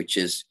 which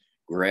is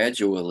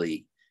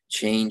gradually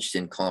changed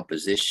in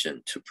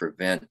composition to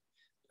prevent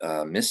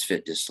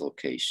misfit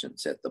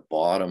dislocations at the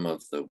bottom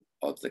of the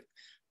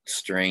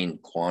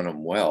strained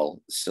quantum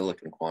well,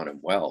 silicon quantum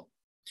well.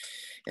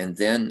 And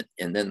then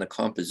the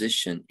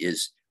composition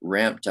is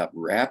ramped up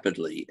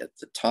rapidly at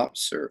the top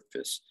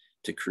surface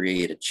to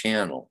create a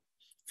channel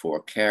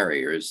for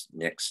carriers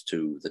next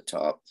to the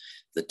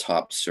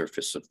top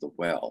surface of the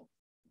well.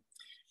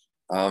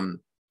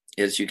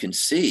 As you can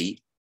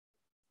see,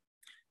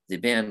 the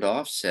band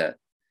offset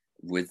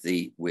by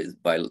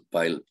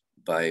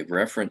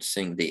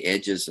referencing the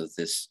edges of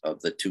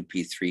the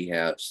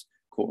 2p3/2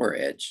 core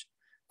edge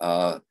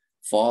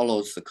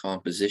follows the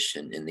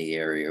composition in the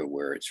area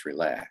where it's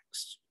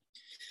relaxed.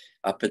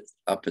 Up at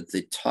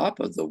the top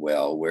of the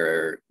well,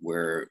 where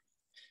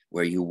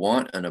you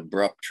want an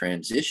abrupt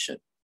transition,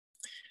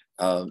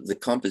 the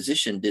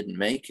composition didn't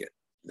make it.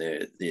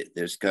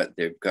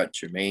 They've got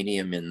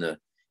germanium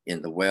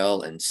in the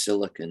well and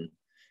silicon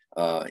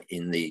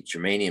in the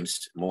germanium,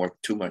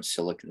 too much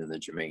silicon in the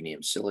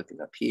germanium silicon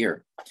up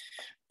here.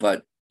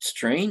 But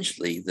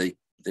strangely,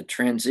 the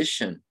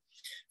transition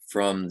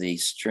from the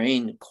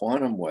strained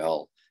quantum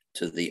well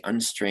to the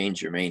unstrained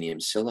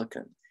germanium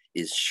silicon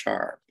is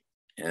sharp,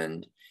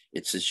 and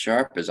it's as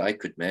sharp as I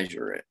could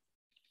measure it.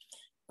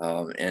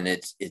 And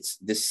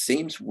this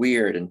seems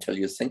weird until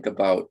you think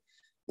about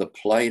the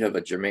plight of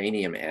a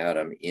germanium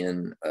atom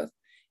in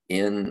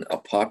a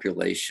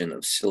population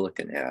of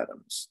silicon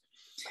atoms.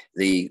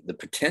 The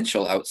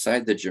potential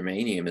outside the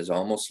germanium is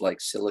almost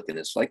like silicon.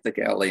 It's like the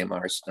gallium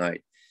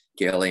arsenide,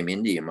 gallium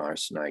indium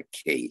arsenide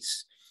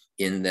case,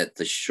 in that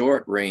the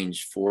short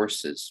range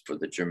forces for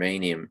the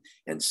germanium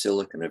and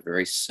silicon are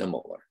very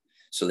similar.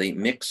 So they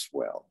mix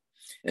well.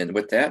 And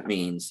what that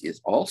means is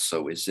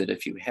that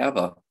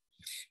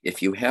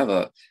if you have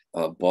a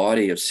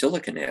body of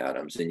silicon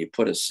atoms and you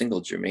put a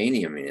single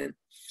germanium in,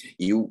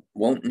 you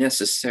won't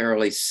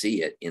necessarily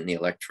see it in the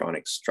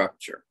electronic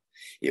structure.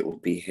 It will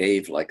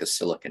behave like a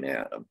silicon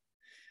atom.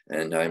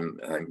 And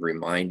I'm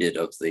reminded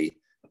of the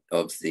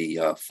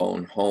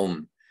phone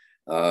home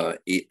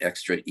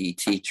extra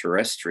ET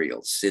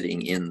terrestrial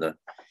sitting in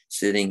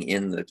sitting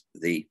in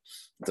the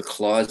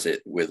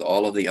closet with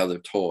all of the other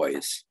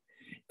toys,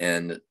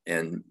 and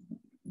the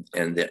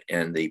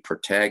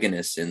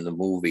protagonist in the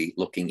movie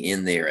looking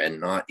in there and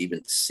not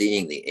even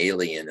seeing the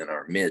alien in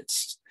our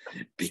midst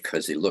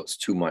because it looks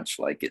too much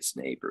like its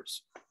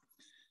neighbors.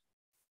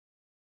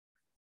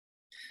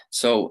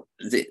 So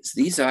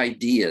these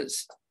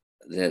ideas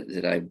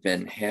that I've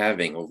been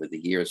having over the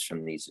years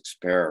from these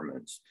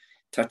experiments,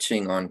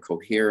 touching on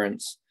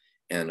coherence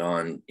and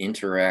on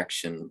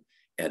interaction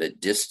at a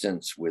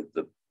distance with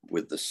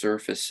the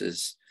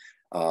surfaces,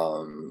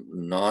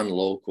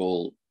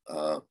 non-local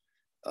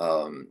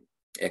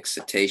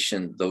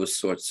excitation, those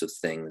sorts of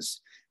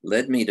things,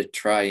 led me to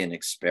try an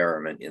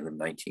experiment in the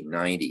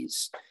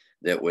 1990s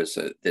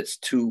that's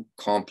too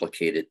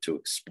complicated to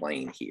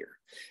explain here.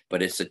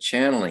 But it's a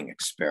channeling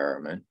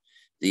experiment.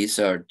 These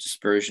are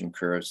dispersion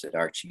curves that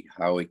Archie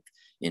Howick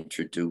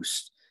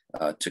introduced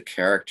to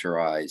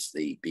characterize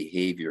the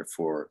behavior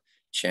for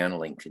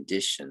channeling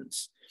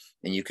conditions.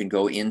 And you can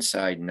go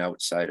inside and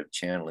outside of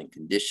channeling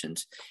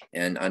conditions,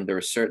 and under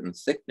a certain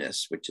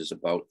thickness, which is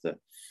about the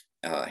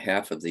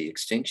half of the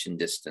extinction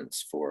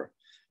distance for,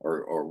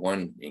 or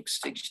one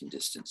extinction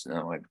distance.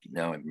 Now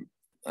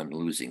I'm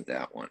losing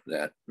that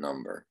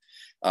number.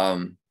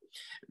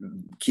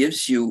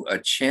 Gives you a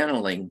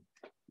channeling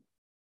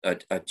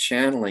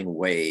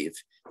wave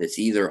that's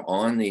either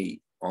on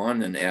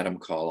an atom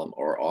column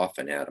or off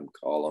an atom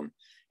column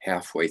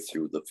halfway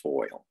through the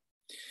foil.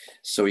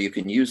 So you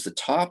can use the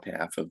top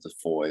half of the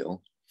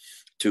foil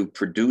to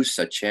produce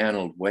a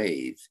channeled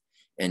wave,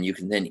 and you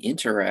can then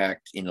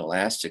interact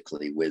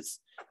inelastically with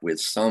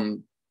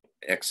some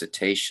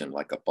excitation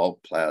like a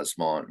bulk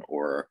plasmon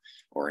or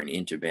an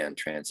interband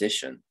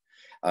transition.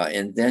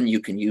 And then you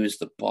can use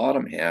the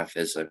bottom half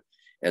as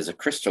a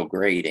crystal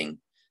grating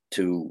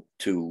to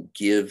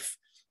give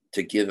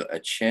a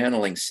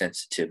channeling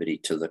sensitivity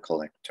to the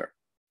collector.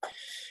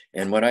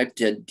 And what I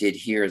did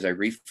here is I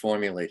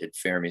reformulated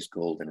Fermi's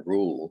golden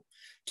rule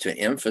to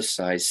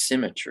emphasize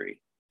symmetry.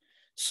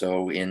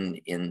 So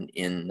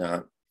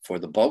for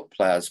the bulk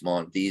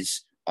plasmon,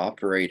 these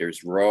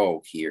operators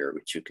rho here,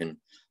 which you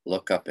can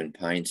look up in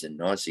Pines and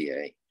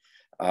Nausiae,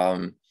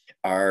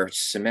 are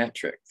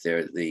symmetric.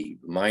 They're the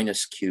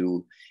minus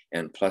Q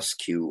and plus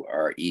Q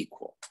are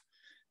equal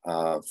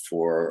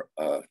for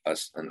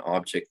an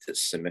object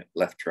that's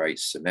left-right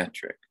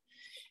symmetric.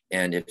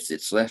 And if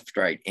it's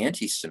left-right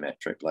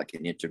anti-symmetric, like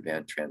an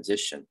interband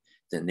transition,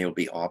 then they'll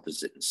be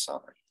opposite in sign.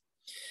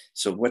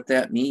 So what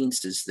that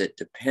means is that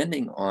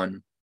depending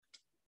on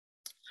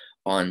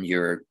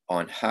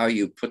how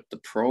you put the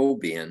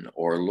probe in,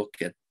 or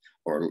look at,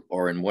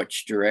 or in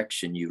which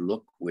direction you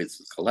look with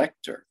the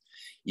collector,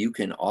 you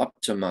can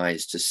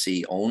optimize to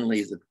see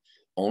only the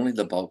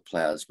bulk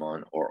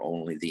plasmon or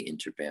only the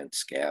interband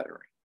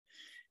scattering.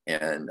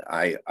 And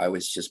I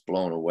was just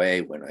blown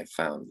away when I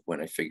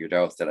figured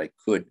out that I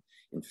could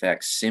in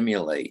fact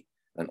simulate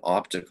an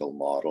optical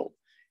model,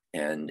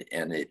 and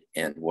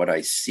what I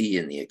see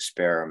in the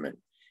experiment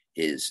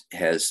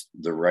has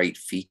the right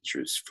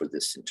features for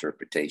this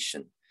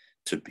interpretation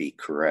to be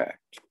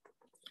correct.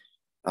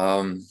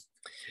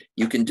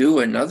 You can do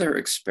another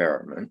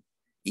experiment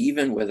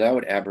even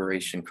without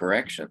aberration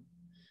correction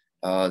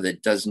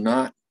that does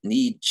not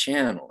need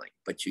channeling,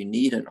 but you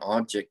need an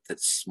object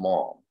that's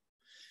small.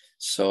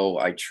 So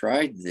I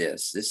tried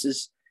this.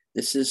 This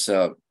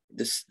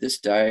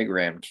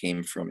diagram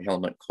came from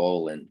Helmut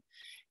Kohl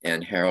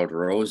and Harold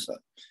Rosa,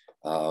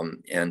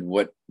 and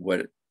what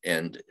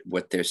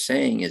they're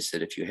saying is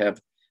that if you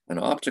have an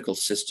optical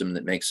system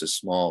that makes a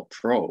small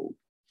probe,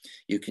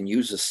 you can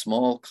use a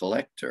small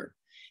collector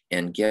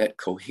and get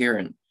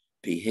coherent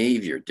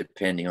behavior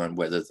depending on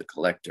whether the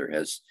collector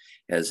is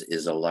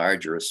a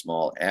large or a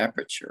small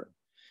aperture.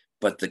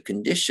 But the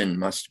condition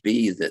must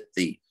be that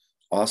the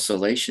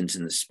oscillations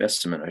in the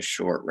specimen are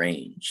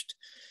short-ranged.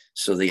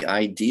 So the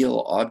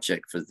ideal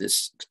object for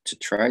this, to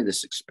try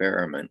this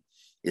experiment,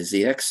 is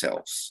the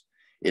EELS.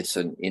 It's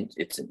an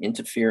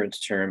interference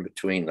term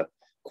between the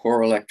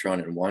core electron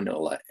in one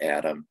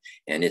atom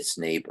and its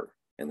neighbor.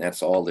 And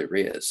that's all there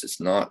is. It's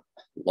not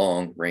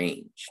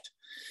long-ranged.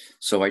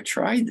 So I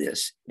tried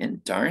this,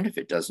 and darn if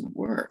it doesn't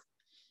work.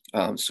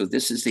 So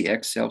this is the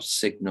EELS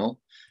signal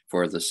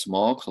for the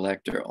small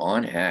collector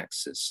on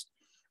axis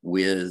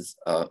with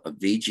a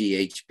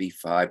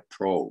VGHB5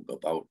 probe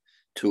about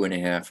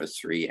 2.5 or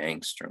 3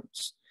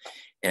 angstroms.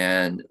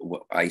 And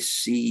I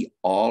see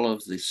all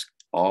of the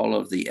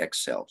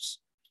EELS,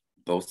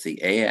 both the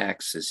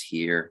A-axis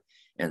here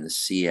and the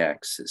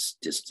C-axis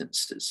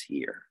distances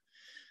here.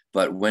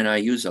 But when I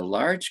use a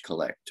large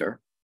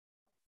collector,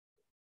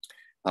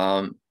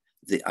 I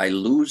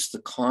lose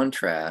the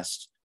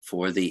contrast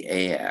for the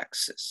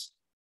A-axis.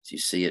 So you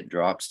see it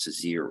drops to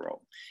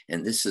 0.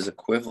 And this is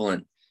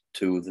equivalent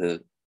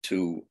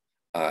to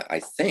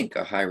I think,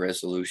 a high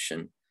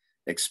resolution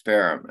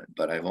experiment,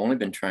 but I've only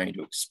been trying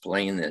to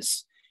explain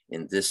this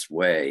in this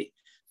way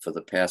for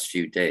the past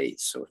few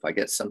days. So if I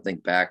get something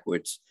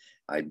backwards,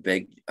 I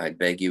beg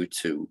you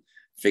to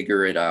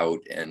figure it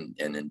out and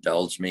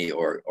indulge me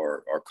or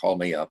call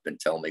me up and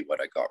tell me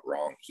what I got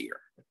wrong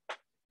here.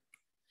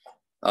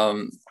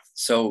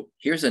 So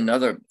here's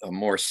another, a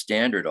more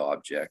standard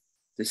object.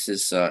 This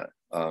is a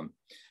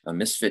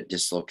misfit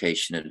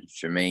dislocation at a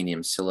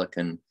germanium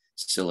silicon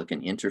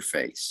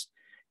interface.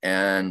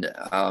 And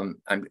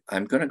I'm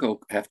going to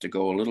have to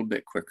go a little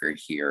bit quicker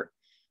here.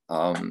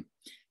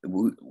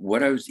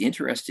 What I was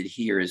interested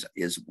here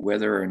is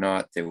whether or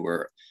not there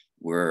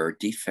were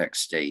defect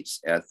states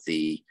at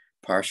the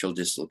partial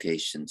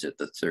dislocations at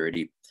the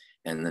 30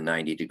 and the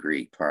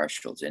 90-degree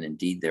partials. And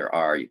indeed there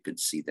are. You could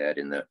see that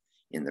in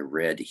the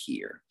red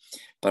here.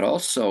 But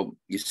also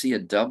you see a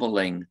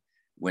doubling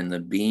when the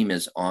beam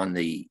is on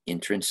the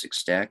intrinsic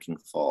stacking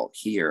fault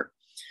here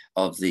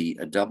of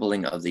a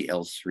doubling of the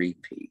L3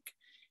 peak.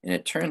 And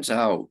it turns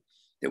out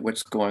that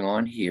what's going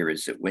on here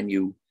is that when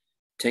you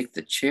take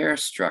the chair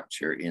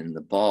structure in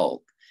the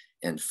bulk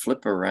and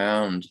flip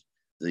around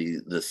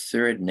the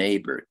third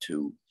neighbor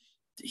to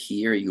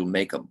here, you'll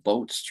make a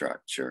boat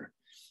structure.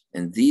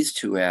 And these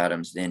two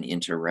atoms then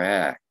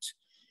interact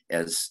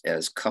as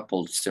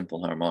coupled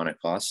simple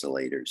harmonic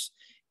oscillators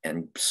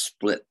and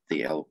split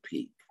the L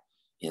peak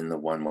in the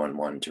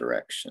 1-1-1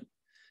 direction.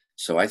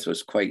 So I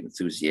was quite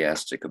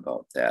enthusiastic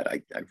about that.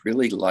 I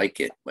really like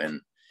it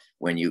when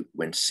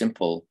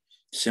simple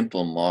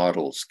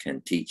models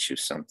can teach you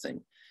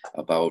something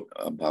about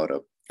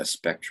a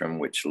spectrum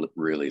which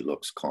really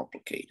looks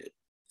complicated.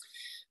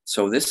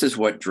 So this is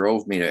what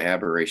drove me to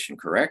aberration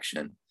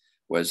correction,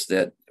 was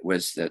that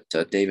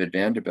David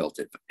Vanderbilt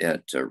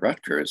at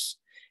Rutgers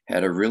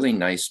had a really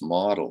nice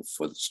model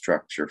for the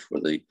structure for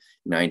the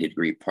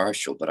 90-degree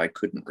partial, but I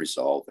couldn't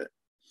resolve it.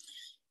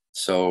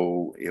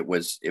 So it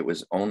was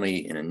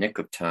only in a nick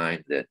of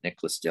time that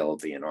Nicholas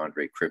Delvey and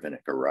Andrei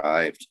Krivenik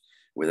arrived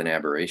with an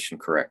aberration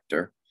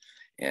corrector,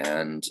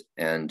 and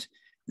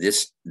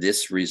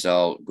this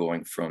result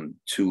going from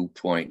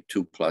 2.2+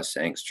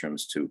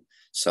 angstroms to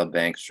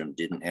sub-angstrom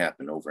didn't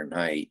happen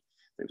overnight.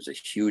 There was a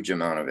huge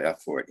amount of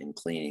effort in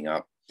cleaning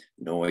up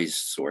noise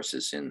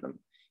sources in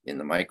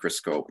the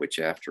microscope, which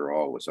after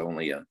all was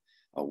only a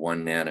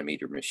 1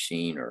 nanometer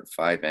machine or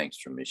 5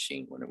 angstrom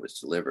machine when it was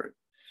delivered.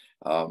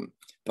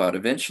 But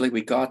eventually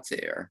we got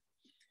there.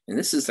 And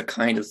this is the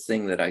kind of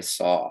thing that I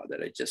saw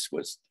that I just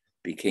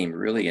became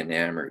really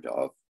enamored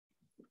of.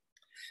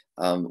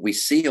 We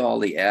see all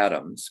the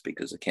atoms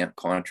because the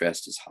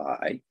contrast is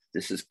high.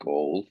 This is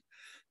gold,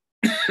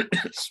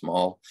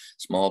 small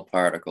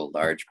particle,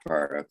 large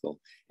particle,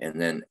 and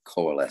then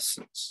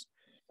coalescence.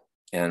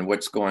 And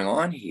what's going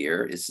on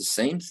here is the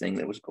same thing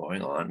that was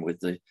going on with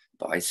the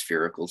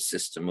bispherical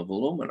system of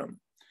aluminum.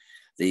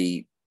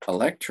 The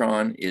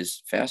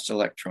fast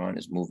electron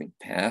is moving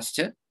past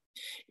it.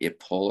 It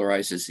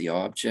polarizes the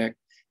object,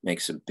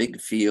 makes a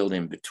big field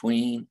in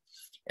between,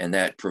 and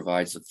that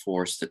provides the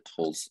force that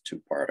pulls the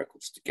two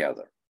particles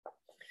together.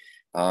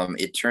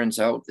 It turns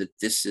out that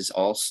this is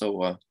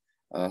also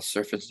a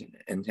surface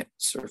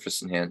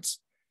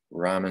enhanced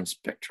Raman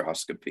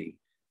spectroscopy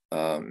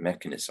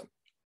mechanism.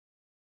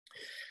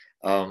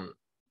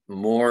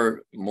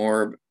 More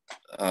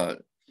to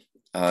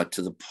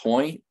the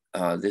point,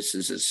 this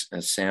is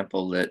a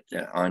sample that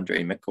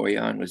Andrei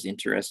Mikoyan was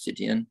interested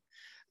in.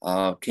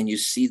 Can you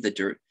see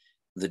the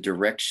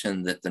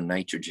direction that the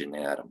nitrogen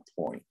atom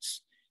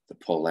points, the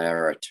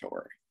polarity,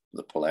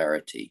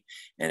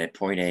 and at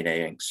 0.8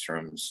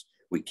 angstroms,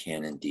 we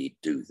can indeed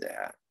do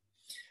that.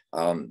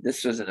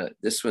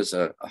 This was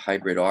a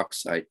hybrid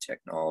oxide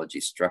technology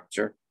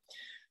structure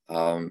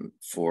that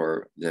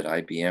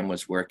IBM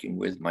was working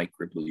with. Mike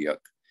Gribulyuk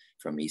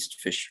from East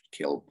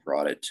Fishkill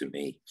brought it to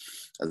me.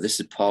 This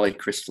is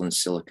polycrystalline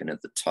silicon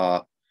at the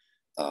top,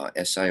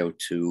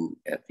 SiO2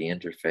 at the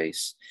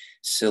interface,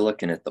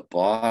 silicon at the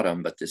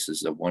bottom, but this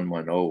is a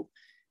 110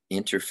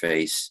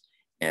 interface,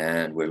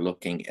 and we're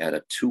looking at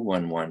a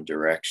 211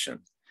 direction.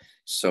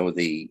 So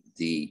the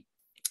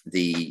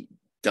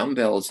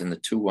dumbbells in the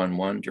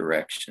 211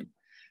 direction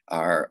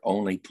are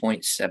only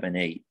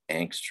 0.78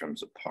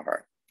 angstroms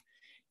apart.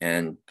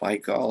 And by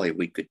golly,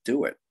 we could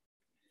do it.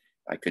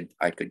 I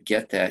could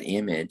get that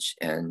image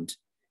and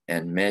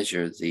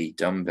measure the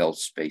dumbbell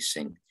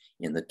spacing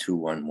in the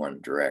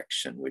 211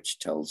 direction, which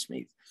tells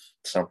me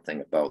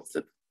something about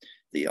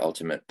the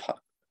ultimate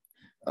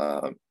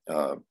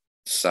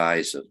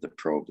size of the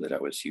probe that I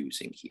was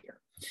using here.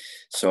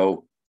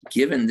 So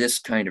given this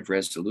kind of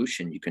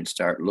resolution, you can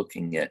start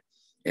looking at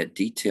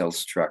detailed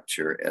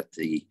structure at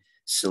the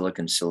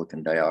silicon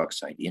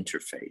dioxide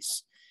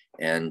interface.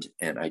 And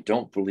I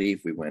don't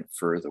believe we went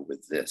further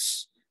with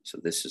this. So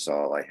this is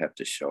all I have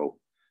to show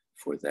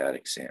for that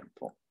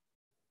example.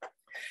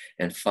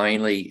 And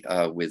finally,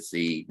 with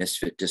the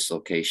misfit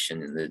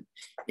dislocation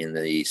in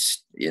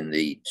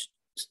the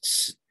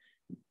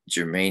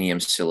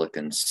germanium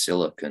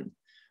silicon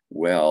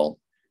well,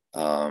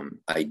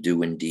 I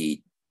do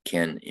indeed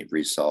can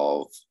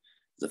resolve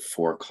the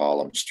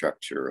 4-column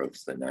structure of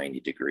the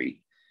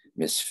 90-degree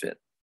misfit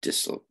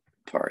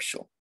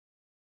partial.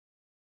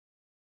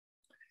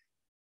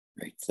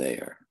 Right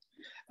there.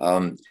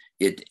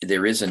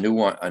 There is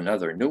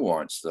another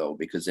nuance though,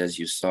 because as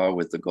you saw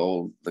with the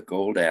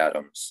gold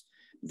atoms,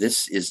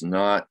 this is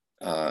not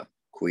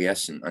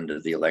quiescent under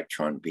the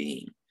electron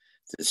beam.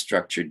 The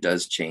structure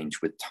does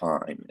change with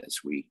time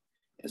as we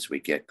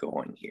get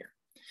going here.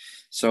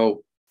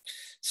 So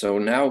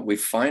now we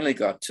finally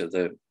got to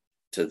the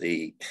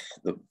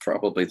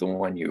probably the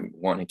one you're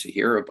wanting to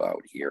hear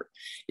about here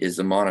is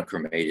the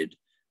monochromated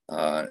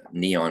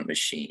neon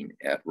machine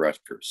at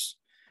Rutgers.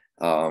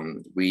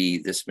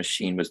 This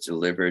machine was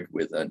delivered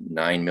with a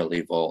 9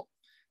 millivolt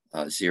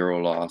zero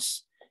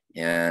loss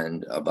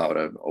and about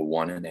a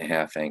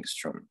 1.5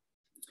 angstrom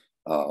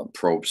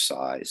probe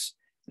size.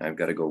 And I've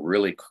got to go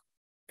really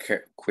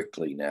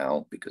quickly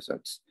now because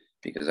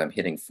I'm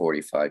hitting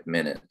 45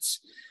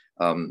 minutes.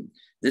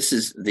 This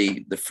is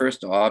the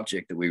first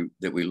object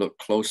that we looked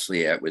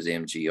closely at was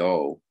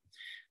MgO,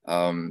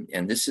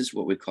 and this is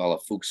what we call a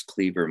Fuchs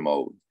cleaver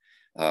mode,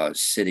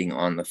 sitting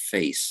on the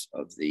face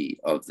of the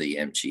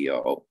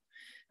MgO,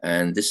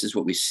 and this is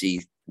what we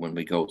see when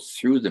we go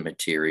through the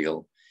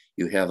material.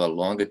 You have a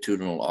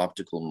longitudinal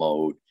optical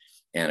mode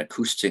and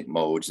acoustic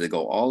modes that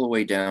go all the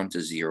way down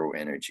to zero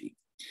energy.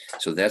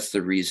 So that's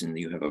the reason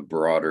you have a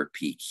broader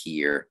peak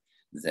here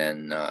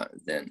than the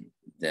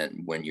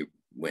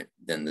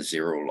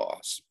zero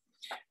loss.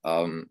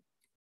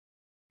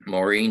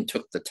 Maureen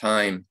took the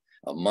time,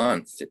 a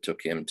month it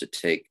took him to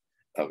take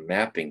a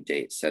mapping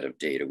set of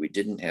data. We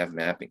didn't have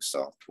mapping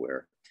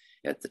software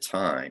at the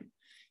time.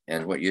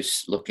 And what you're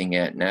looking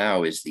at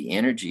now is the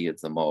energy of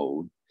the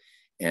mode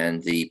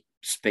and the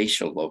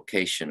spatial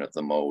location of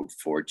the mode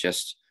for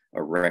just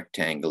a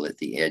rectangle at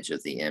the edge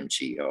of the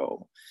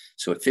MgO.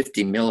 So at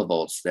 50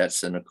 millivolts,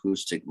 that's an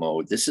acoustic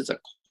mode. This is a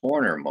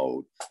corner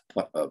mode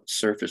of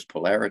surface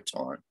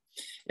polariton.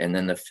 And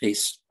then the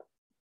face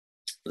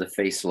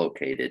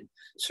located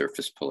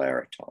surface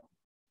polariton.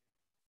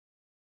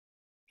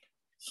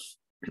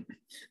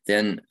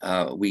 Then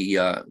we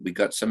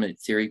got some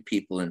theory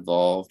people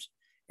involved,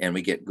 and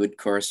we get good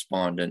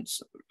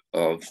correspondence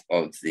of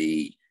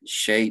the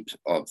shape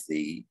of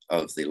the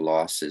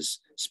losses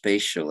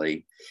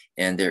spatially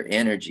and their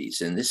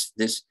energies. And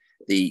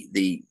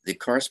the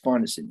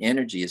correspondence in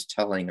energy is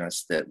telling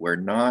us that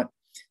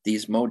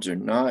these modes are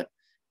not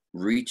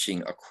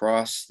reaching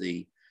across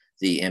the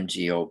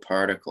MgO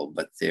particle,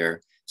 but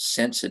they're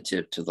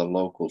sensitive to the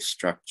local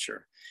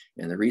structure.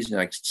 And the reason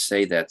I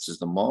say that is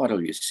the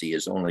model you see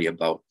is only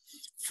about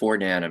 4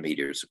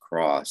 nanometers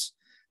across,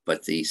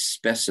 but the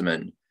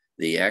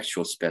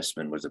actual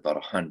specimen was about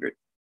 100.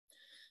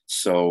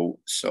 So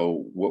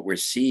what we're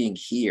seeing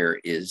here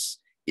is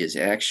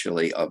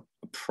actually a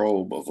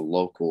probe of a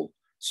local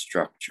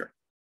structure.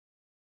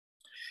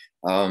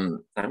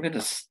 I'm going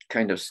to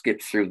kind of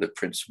skip through the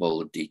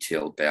principle of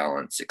detailed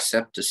balance,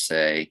 except to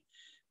say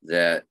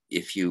that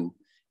if you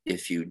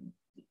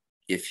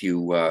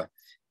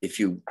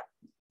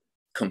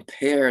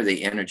compare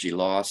the energy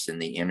loss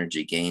and the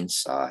energy gain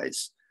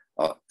sides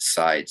of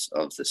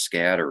the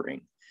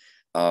scattering,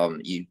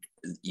 you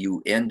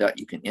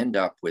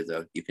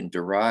can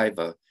derive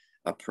a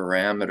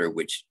parameter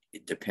which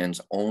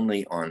depends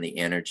only on the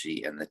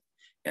energy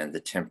and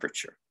the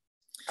temperature.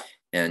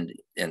 And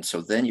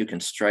so then you can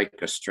strike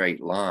a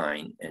straight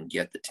line and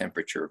get the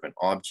temperature of an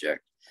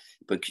object,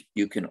 but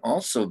you can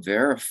also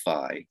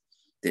verify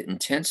the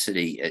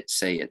intensity at,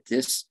 say, at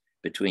this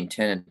between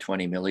 10 and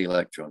 20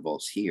 millielectron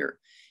volts here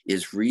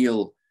is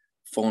real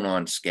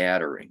phonon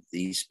scattering,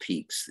 these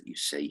peaks that you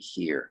see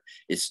here.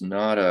 It's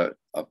not a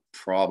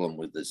problem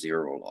with the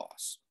zero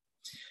loss.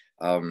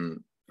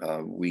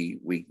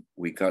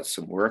 We got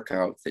some work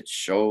out that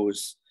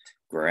shows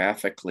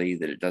graphically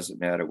that it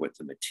doesn't matter what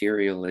the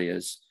material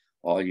is.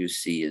 All you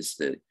see is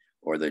the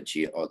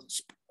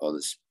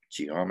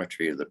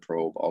geometry of the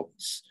probe.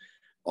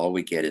 All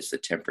we get is the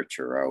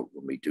temperature out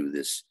when we do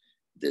this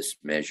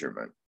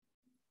measurement.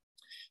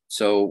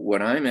 So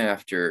what I'm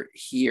after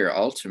here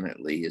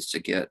ultimately is to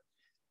get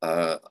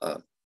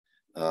an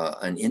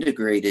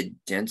integrated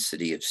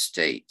density of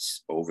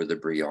states over the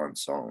Brillouin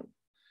zone.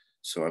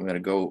 So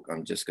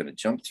I'm just going to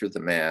jump through the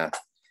math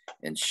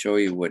and show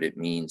you what it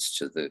means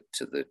to the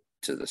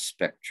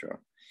spectrum.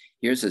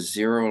 Here's a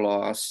zero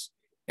loss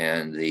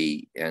and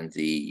the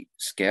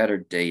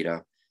scattered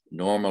data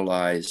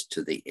normalized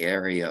to the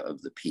area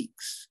of the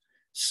peaks.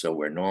 So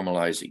we're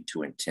normalizing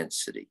to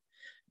intensity.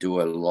 Do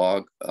a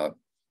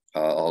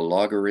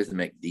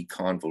logarithmic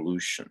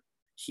deconvolution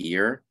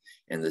here,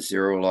 and the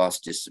zero loss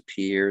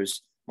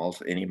disappears.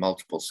 Any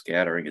multiple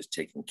scattering is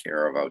taken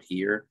care of out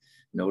here.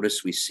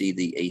 Notice we see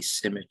the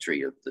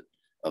asymmetry of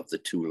the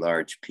two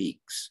large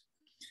peaks.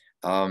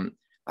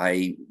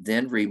 I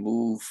then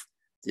remove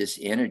this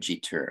energy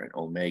turn,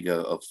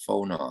 omega of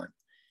phonon,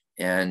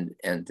 and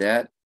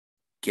that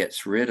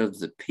gets rid of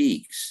the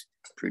peaks,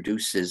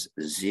 produces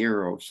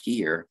zero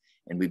here,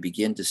 and we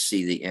begin to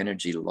see the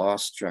energy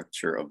loss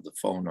structure of the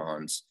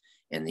phonons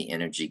and the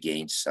energy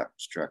gain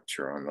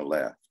structure on the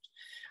left.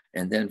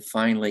 And then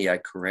finally, I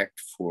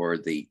correct for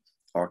the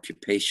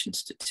occupation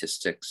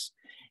statistics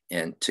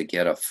and to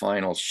get a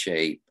final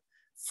shape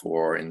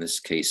for, in this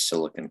case,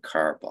 silicon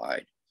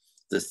carbide.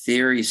 The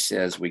theory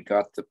says we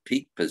got the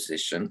peak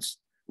positions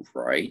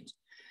right,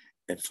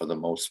 and for the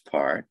most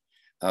part,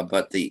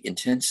 but the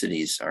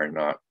intensities are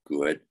not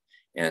good.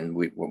 And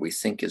what we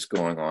think is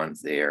going on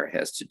there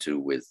has to do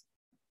with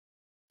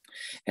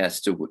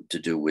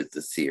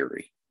the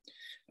theory,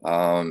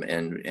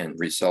 and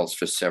results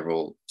for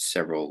several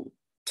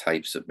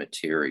types of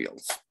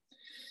materials.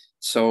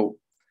 So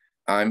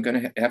I'm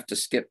going to have to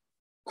skip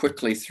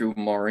quickly through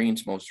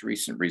Maureen's most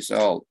recent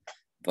result,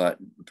 but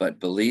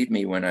believe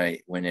me when I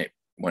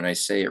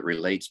say it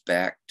relates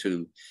back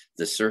to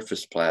the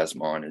surface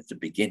plasmon at the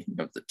beginning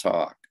of the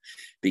talk,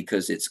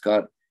 because it's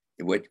got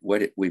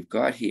we've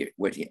got here.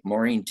 What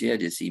Maureen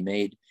did is he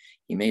made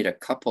a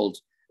coupled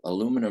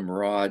aluminum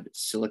rod at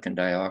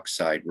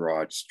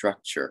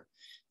structure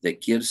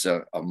that gives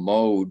a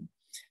mode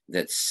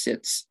that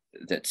sits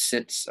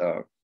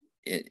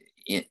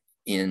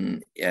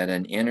in at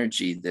an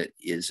energy that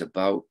is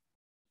about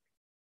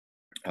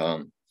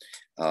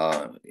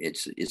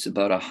it's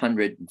about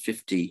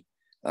 150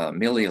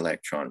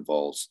 millielectron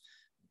volts,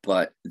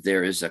 but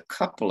there is a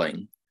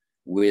coupling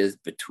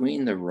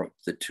between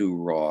the two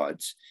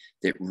rods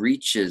that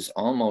reaches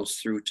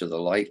almost through to the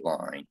light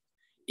line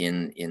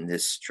in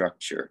this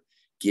structure,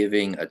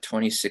 giving a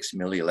 26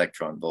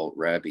 millielectron volt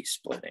Rabi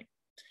splitting,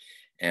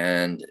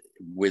 and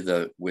with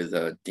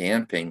a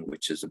damping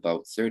which is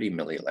about 30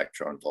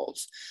 millielectron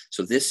volts.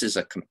 So this is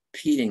a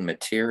competing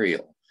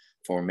material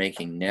for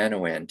making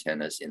nano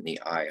antennas in the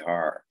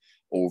IR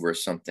over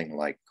something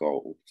like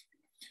gold.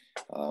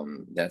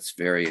 That's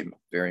very,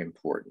 very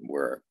important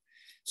work.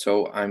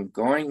 So I'm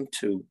going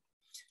to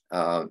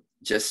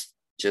just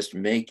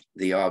make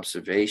the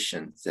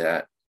observation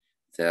that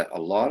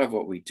a lot of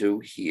what we do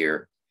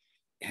here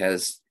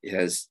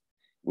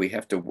we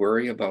have to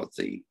worry about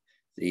the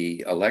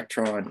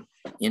electron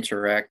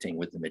interacting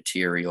with the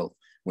material.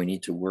 We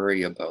need to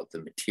worry about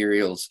the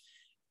material's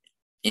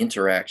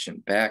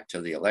interaction back to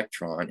the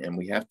electron, and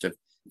we have to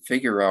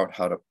figure out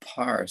how to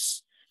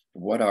parse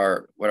what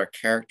are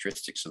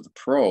characteristics of the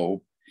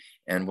probe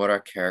and what are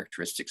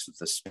characteristics of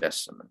the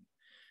specimen.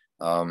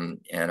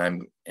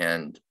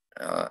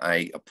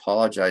 I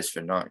apologize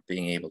for not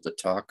being able to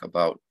talk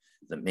about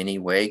the mini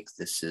wake.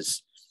 This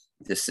is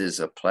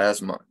a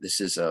plasma.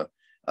 This is a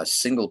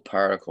single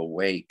particle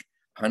wake,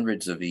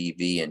 hundreds of EV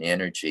in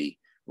energy,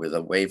 with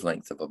a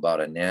wavelength of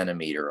about a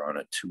nanometer on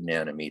a 2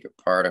 nanometer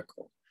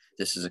particle.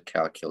 This is a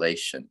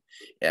calculation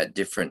at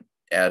different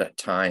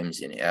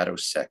times in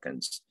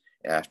attoseconds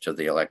after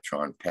the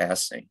electron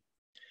passing.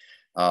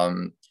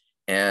 And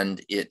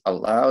it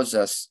allows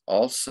us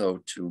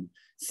also to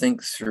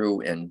think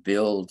through and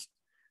build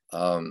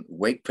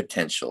wake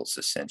potentials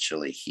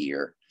essentially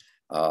here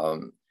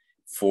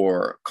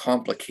for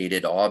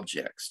complicated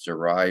objects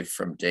derived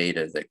from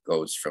data that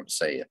goes from,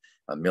 say,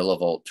 a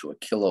millivolt to a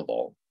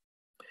kilovolt,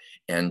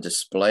 and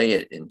display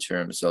it in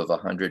terms of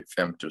 100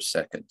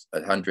 femtoseconds,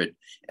 100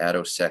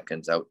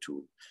 attoseconds out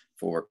to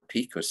 4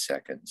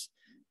 picoseconds,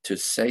 to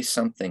say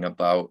something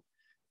about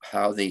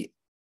how the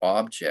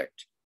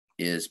object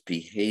is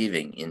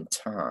behaving in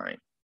time.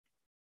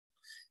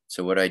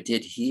 So what I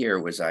did here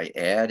was I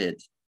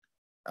added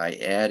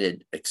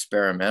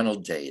experimental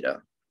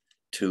data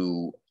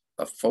to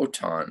a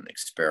photon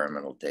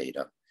experimental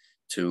data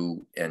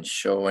and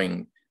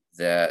showing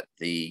that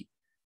the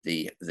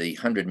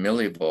 100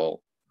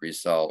 millivolt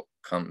result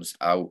comes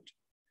out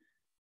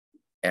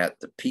at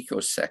the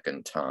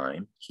picosecond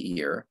time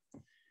here,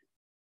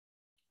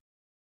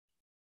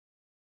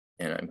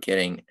 and I'm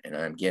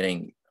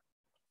getting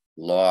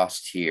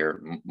lost here.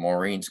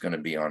 Maureen's going to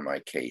be on my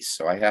case,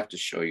 so I have to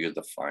show you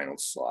the final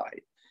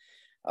slide.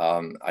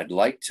 I'd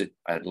like to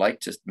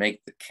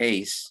make the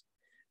case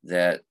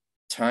that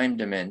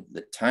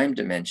the time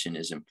dimension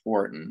is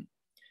important,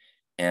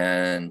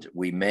 and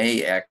we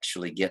may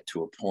actually get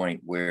to a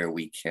point where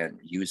we can,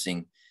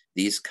 using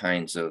these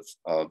kinds of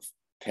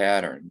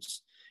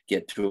patterns,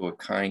 get to a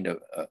kind of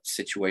a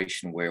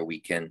situation where we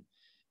can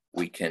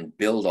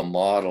build a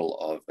model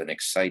of an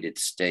excited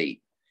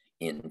state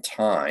in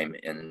time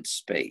and in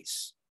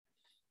space.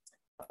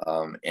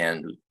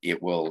 And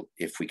it will,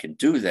 if we can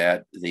do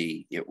that,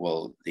 the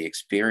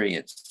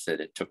experience that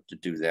it took to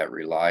do that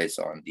relies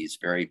on these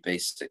very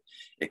basic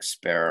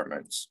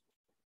experiments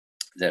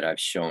that I've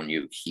shown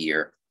you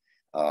here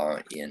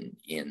in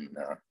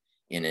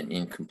an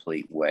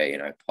incomplete way,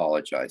 and I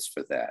apologize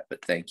for that,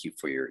 but thank you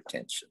for your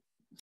attention.